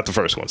man, not the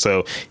first one.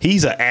 So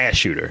he's an ass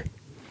shooter.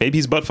 Maybe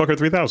he's buttfucker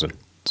 3000.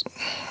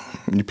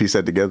 You piece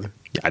that together?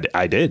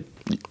 I did.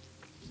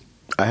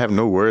 I have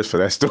no words for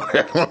that story.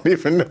 I don't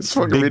even know. It's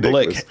fucking Big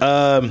ridiculous.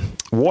 Blick.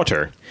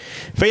 Water.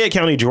 Fayette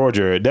County,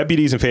 Georgia.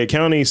 Deputies in Fayette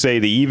County say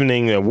the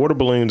evening water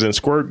balloons and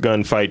squirt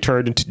gun fight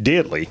turned into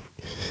deadly.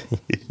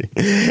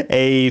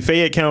 A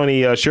Fayette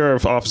County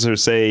sheriff officer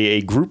say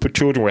a group of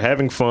children were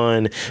having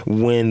fun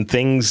when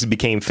things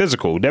became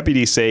physical.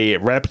 Deputies say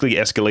it rapidly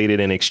escalated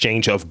in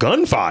exchange of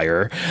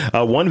gunfire.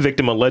 One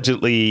victim collapsed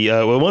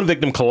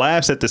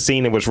at the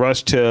scene and was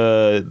rushed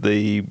to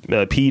the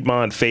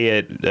Piedmont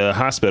Fayette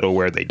hospital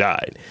where they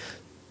died.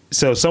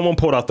 So someone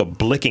pulled out the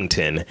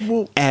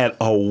Blickington at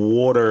a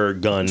water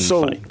gun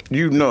fight.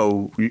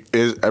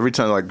 Every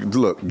time, like,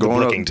 look,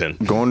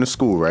 going to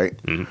school, right?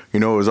 Mm-hmm.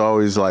 You know, it was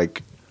always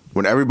like,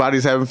 when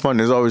everybody's having fun,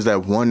 there's always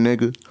that one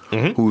nigga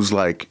who's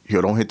like, yo,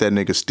 don't hit that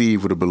nigga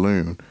Steve with a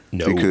balloon.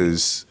 No.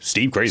 Because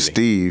Steve crazy.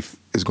 Steve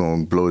is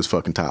going to blow his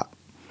fucking top.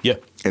 Yeah.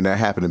 And that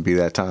happened to be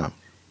that time.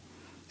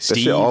 Steve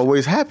that shit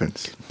always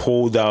happens.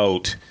 Pulled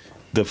out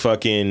the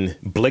fucking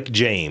Blick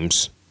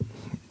James.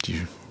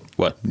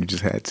 What? You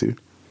just had to.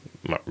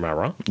 Am I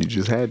wrong? You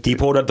just had to. He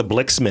pulled out the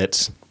Blick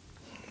Smiths.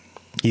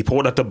 He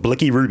pulled out the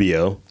Blicky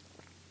Rubio.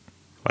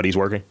 Are these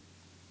working?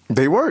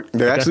 They work.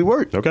 They actually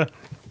work. Okay.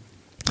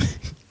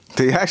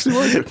 They actually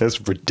work.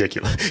 That's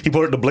ridiculous. He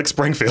pulled out the Blick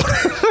Springfield.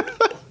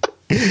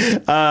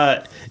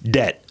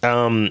 Debt.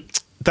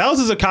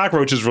 Thousands of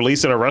cockroaches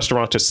released at a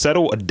restaurant to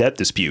settle a debt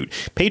dispute.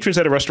 Patrons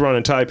at a restaurant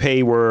in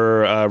Taipei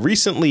were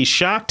recently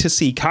shocked to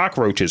see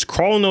cockroaches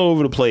crawling all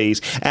over the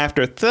place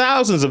after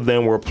thousands of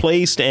them were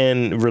placed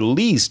and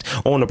released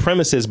on the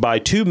premises by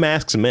two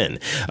masked men.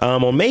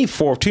 On May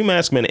 4th, two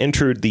masked men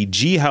entered the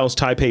G House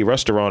Taipei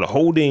restaurant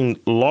holding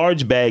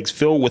large bags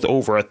filled with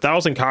over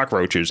 1,000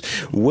 cockroaches,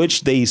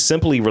 which they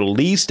simply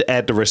released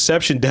at the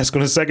reception desk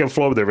on the second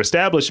floor of their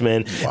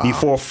establishment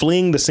before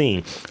fleeing the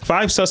scene.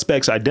 5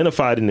 suspects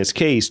identified in this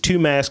case: 2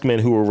 masked men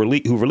who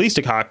released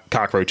the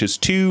cockroaches,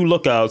 2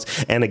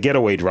 lookouts, and a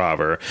getaway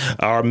driver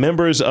are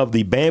members of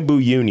the Bamboo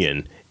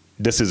Union.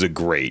 This is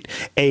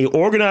a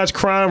organized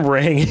crime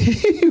ring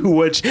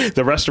which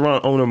the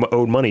restaurant owner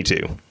owed money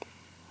to.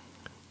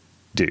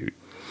 Dude,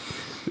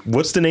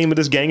 what's the name of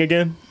this gang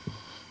again?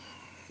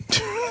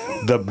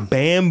 The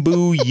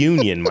Bamboo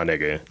Union, my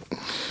nigga.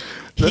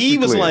 He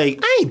was like,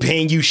 I ain't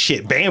paying you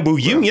shit, Bamboo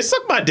Union.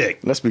 Suck my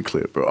dick. Let's be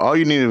clear, bro. All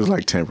you needed was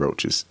like 10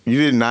 roaches. You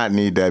did not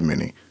need that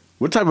many.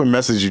 What type of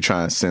message you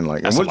trying to send?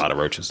 Like, that's a lot of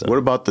roaches, though. What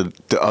about the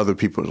other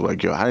people?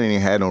 Like, yo, I didn't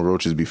even have no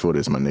roaches before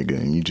this, my nigga,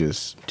 and you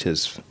just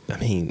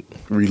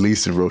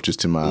releasing roaches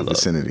to my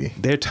vicinity.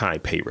 They're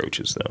Taipei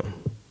roaches, though.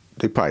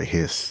 They probably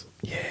hiss.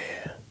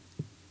 Yeah,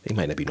 they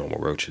might not be normal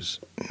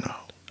roaches. No.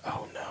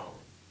 Oh no.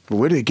 But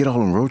where did they get all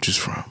them roaches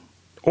from?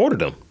 Ordered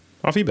them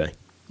off eBay.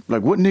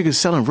 Like, what niggas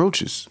selling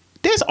roaches?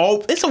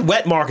 It's a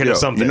wet market or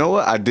something. You know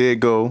what? I did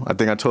go. I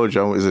think I told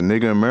y'all. There's a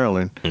nigga in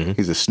Maryland. Mm-hmm.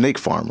 He's a snake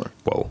farmer.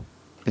 Whoa.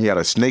 He had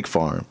a snake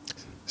farm.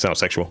 Sounds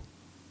sexual.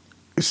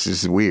 It's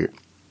just weird.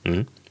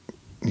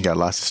 Mm-hmm. He got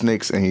lots of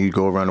snakes, and he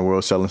go around the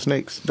world selling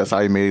snakes. That's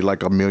how he made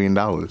like $1 million.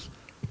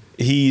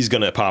 He's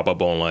gonna pop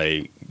up on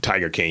like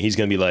Tiger King. He's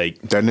gonna be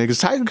like that nigga's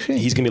Tiger King.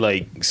 He's gonna be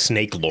like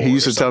Snake Lord. He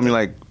used to tell me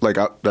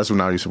that's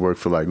when I used to work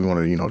for like one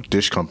of the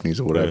dish companies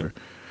or whatever.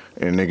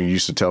 Yeah. And nigga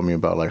used to tell me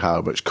about like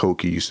how much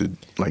coke he used to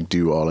like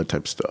do all that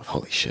type of stuff.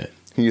 Holy shit.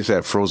 He used to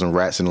have frozen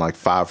rats in like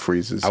 5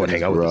 freezers. I would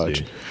hang out with this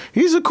dude.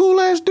 He's a cool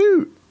ass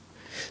dude.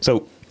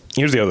 So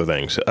here's the other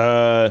things.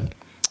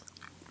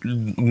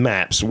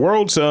 Maps.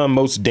 World's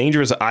most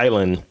dangerous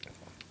island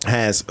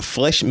has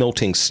flesh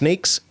melting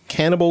snakes,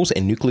 cannibals,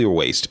 and nuclear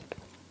waste.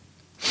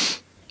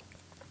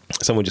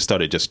 Someone just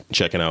started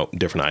checking out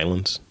different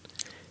islands.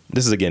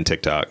 This is again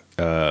TikTok.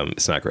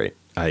 It's not great.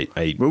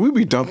 But we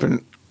be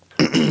dumping.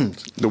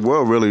 The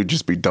world really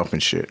just be dumping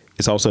shit.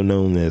 It's also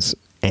known as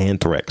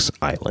Anthrax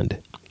Island.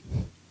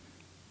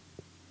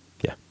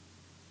 Yeah,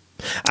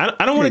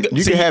 I don't want to.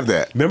 You can have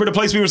that. Remember the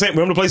place we were saying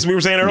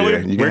earlier?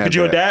 Yeah, where could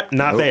you adapt?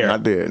 Not there.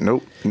 Not there.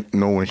 Nope.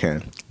 No one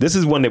can. This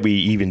is one that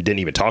we didn't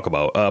even talk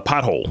about.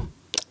 Pothole.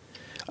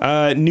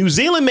 New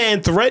Zealand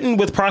man threatened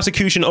with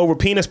prosecution over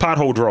penis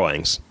pothole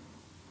drawings.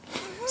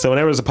 So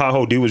whenever there's a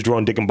pothole, dude was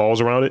drawing dick and balls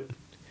around it.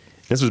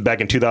 This was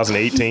back in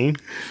 2018.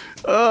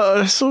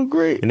 That's so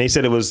great. And they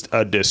said it was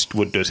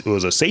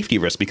a safety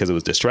risk because it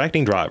was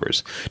distracting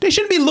drivers. They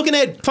shouldn't be looking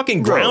at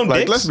fucking ground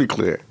dicks. Let's be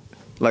clear.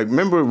 Like,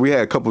 remember we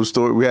had a couple of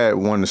stories. We had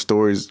one of the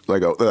stories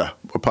like a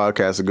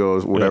podcast ago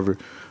or whatever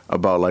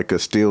about like a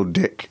steel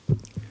dick.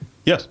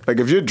 Yes. Like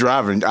if you're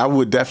driving, I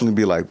would definitely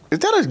be like, "Is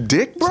that a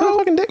dick, bro?" It's not a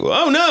fucking dick.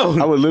 Oh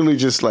no. I would literally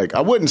just like,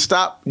 I wouldn't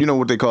stop. You know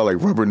what they call like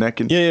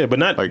rubbernecking? Yeah, but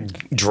not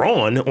like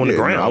drawn on the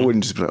ground. No, I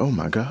wouldn't just be like, "Oh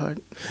my god."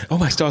 Oh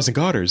my stars and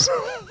garters.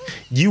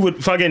 You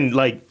would fucking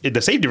like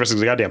the safety risk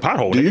is a goddamn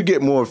pothole. Do you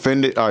get more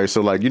offended? All right,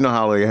 so like you know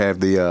how they have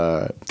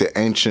the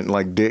ancient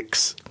like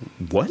dicks.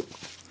 What?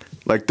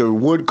 Like the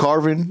wood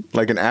carving,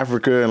 like in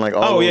Africa, and like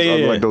all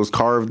those, like those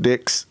carved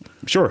dicks.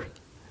 Sure.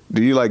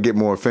 Do you like get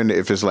more offended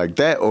if it's like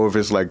that, or if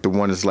it's like the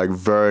one that's like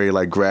very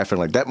like graphic,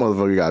 like that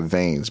motherfucker got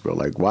veins, bro?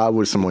 Like, why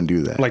would someone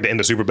do that? Like the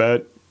end of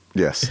Superbad?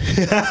 Yes.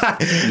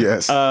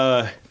 Yes.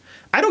 I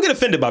don't get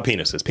offended by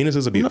penises.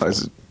 Penises are beautiful. No,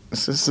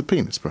 it's a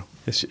penis, bro.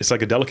 It's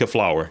like a delicate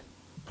flower.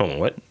 Hold on,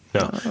 what?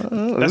 No,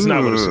 that's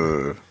not what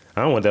it's.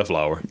 I don't want that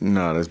flower.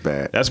 No, that's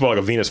bad. That's more like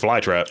a Venus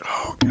flytrap.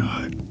 Oh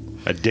God.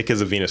 A dick is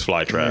a Venus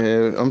flytrap.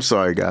 Yeah, I'm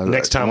sorry, guys.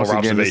 Next time Once our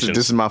again, observations.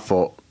 This is my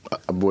fault.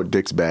 I brought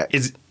dicks back.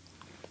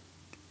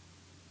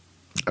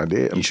 I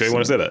did. You sure you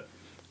want to say that?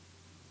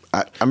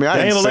 I mean, I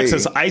Daniel didn't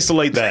Alexis, say.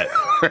 isolate that.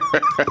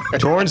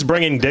 Torrance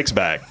bringing dicks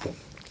back.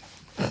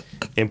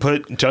 And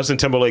put Justin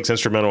Timberlake's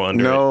instrumental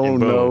under it.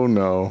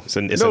 No.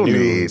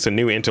 It's a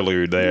new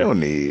interlude there. No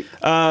need.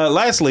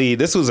 Lastly,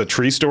 this was a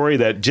tree story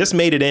that just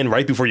made it in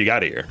right before you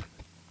got here.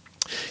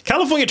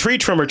 California tree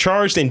trimmer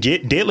charged in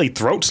deadly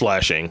throat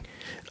slashing.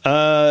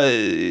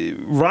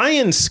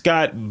 Ryan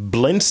Scott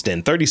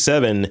Blinston,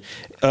 37,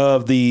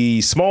 of the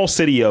small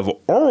city of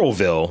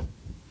Oroville.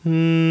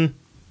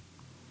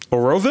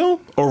 Oroville,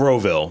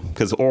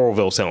 because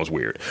Oroville sounds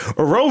weird.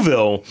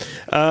 Oroville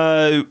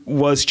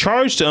was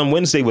charged on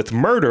Wednesday with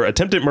murder,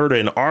 attempted murder,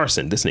 and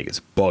arson. This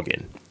nigga's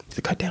bugging.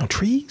 To cut down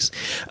trees.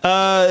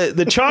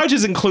 The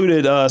charges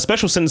included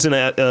special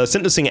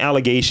sentencing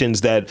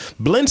allegations that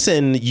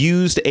Blinson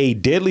used a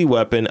deadly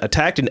weapon,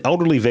 attacked an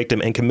elderly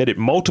victim, and committed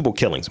multiple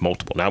killings.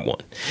 Multiple, not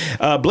one.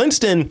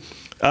 Blinston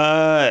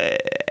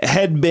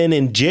had been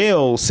in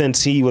jail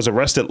since he was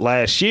arrested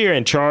last year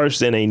and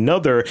charged in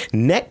another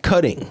neck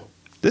cutting.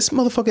 This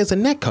motherfucker is a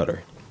neck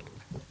cutter.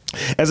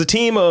 As a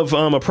team of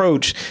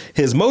approached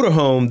his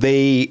motorhome,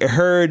 they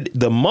heard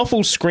the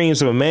muffled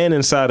screams of a man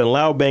inside and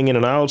loud banging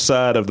on the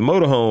outside of the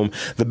motorhome.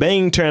 The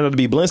bang turned out to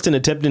be Blinston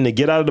attempting to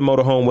get out of the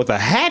motorhome with a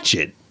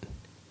hatchet.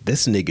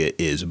 This nigga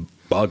is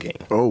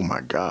bugging. Oh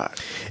my God.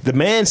 The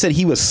man said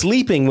he was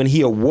sleeping when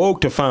he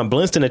awoke to find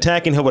Blinston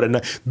attacking him with a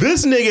knife.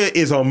 This nigga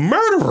is a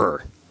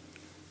murderer.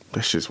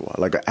 That's just wild.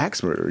 Like an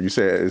axe murderer. You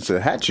said it's a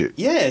hatchet.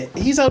 Yeah,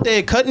 he's out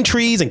there cutting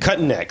trees and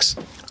cutting necks.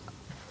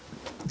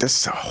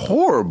 That's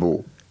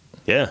horrible.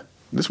 Yeah.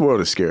 This world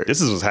is scary.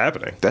 This is what's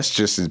happening. That's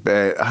just as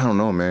bad. I don't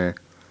know, man.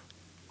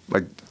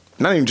 Like,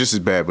 not even just as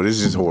bad, but it's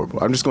just horrible.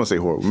 I'm just going to say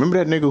horrible. Remember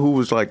that nigga who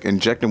was, like,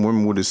 injecting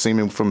women with his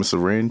semen from a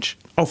syringe?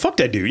 Oh, fuck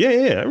that dude. Yeah.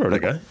 I remember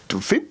that guy.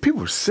 Dude,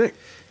 people were sick.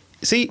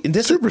 See,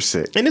 this super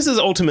sick. And this is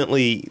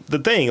ultimately the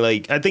thing.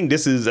 Like, I think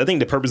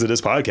the purpose of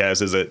this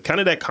podcast is a kind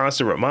of that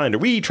constant reminder.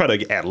 We try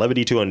to add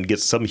levity to it and get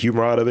some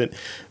humor out of it.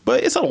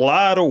 But it's a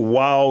lot of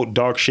wild,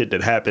 dark shit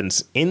that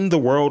happens in the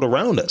world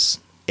around us.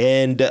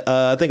 And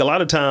I think a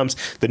lot of times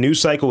the news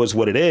cycle is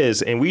what it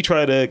is, and we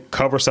try to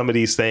cover some of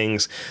these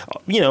things.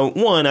 You know,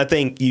 one, I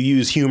think you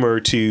use humor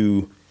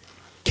to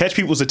catch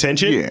people's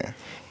attention. Yeah.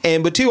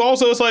 But two,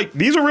 also, it's like,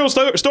 these are real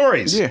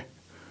stories. Yeah.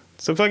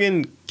 So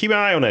fucking keep an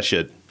eye on that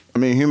shit. I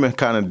mean, humor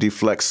kind of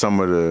deflects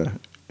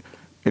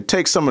it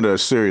takes some of the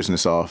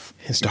seriousness off.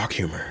 It's dark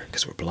humor,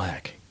 because we're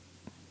black.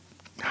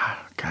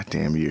 God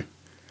damn you.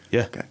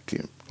 Yeah. God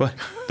damn. What?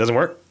 Doesn't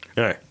work?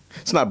 All right.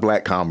 It's not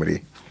black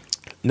comedy.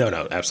 No,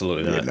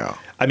 absolutely not. Yeah, no.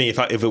 I mean,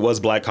 if it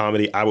was black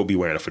comedy, I would be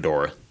wearing a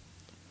fedora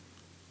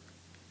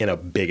in a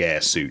big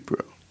ass suit, bro.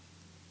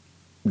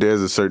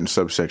 There's a certain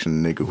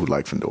subsection of nigga who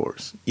like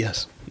fedoras.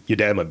 Yes, your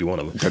dad might be one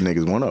of them. That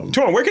nigga's one of them.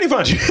 Torn, where can he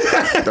find you?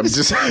 I'm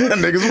just that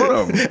nigga's one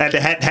of them. At the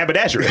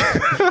haberdashery.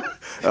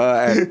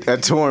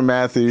 At Torn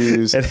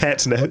Matthews. At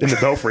Hats in the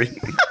Belfry.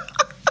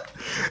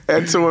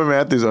 At Torn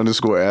Matthews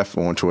 _F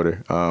on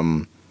Twitter.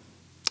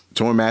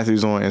 Torn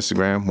Matthews on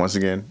Instagram. Once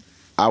again,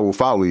 I will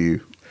follow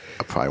you.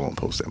 I probably won't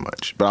post that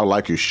much, but I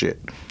like your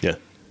shit. Yeah.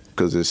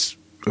 Because it's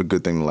a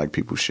good thing to like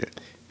people's shit.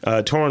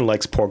 Torn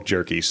likes pork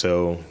jerky,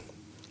 so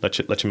let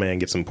your man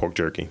get some pork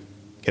jerky.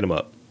 Hit him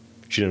up.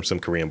 Shoot him some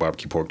Korean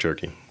barbecue pork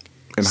jerky.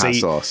 And hot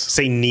sauce.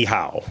 Say ni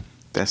hao.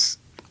 That's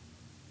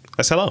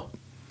hello.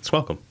 It's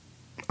welcome.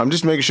 I'm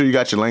just making sure you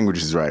got your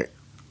languages right.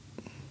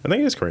 I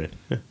think it is Korean.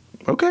 Yeah.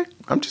 Okay.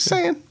 I'm just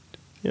saying.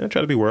 Yeah, I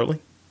try to be worldly.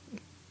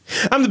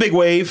 I'm the Big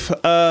Wave. You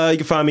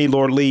can find me,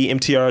 Lord Lee,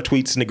 MTR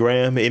Tweets and the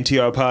Gram,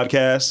 MTR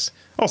Podcasts,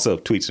 also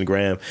Tweets and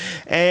Gram.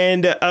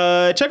 And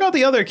check out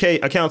the other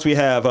accounts we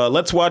have.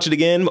 Let's Watch It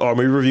Again, our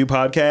movie review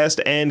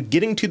podcast, and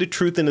Getting to the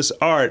Truth in This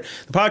Art,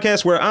 the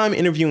podcast where I'm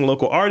interviewing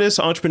local artists,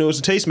 entrepreneurs,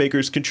 and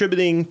tastemakers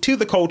contributing to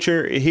the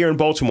culture here in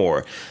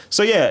Baltimore.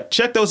 So yeah,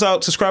 check those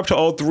out. Subscribe to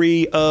all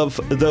three of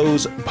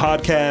those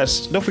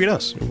podcasts. Don't forget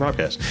us,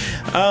 Robcast.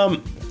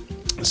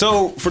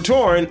 So for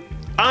Torn,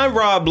 I'm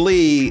Rob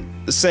Lee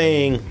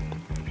saying,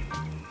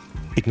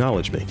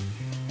 acknowledge me.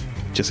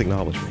 Just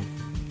acknowledge me.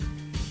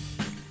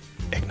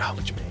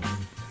 Acknowledge me.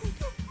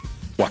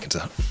 Watkins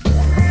out.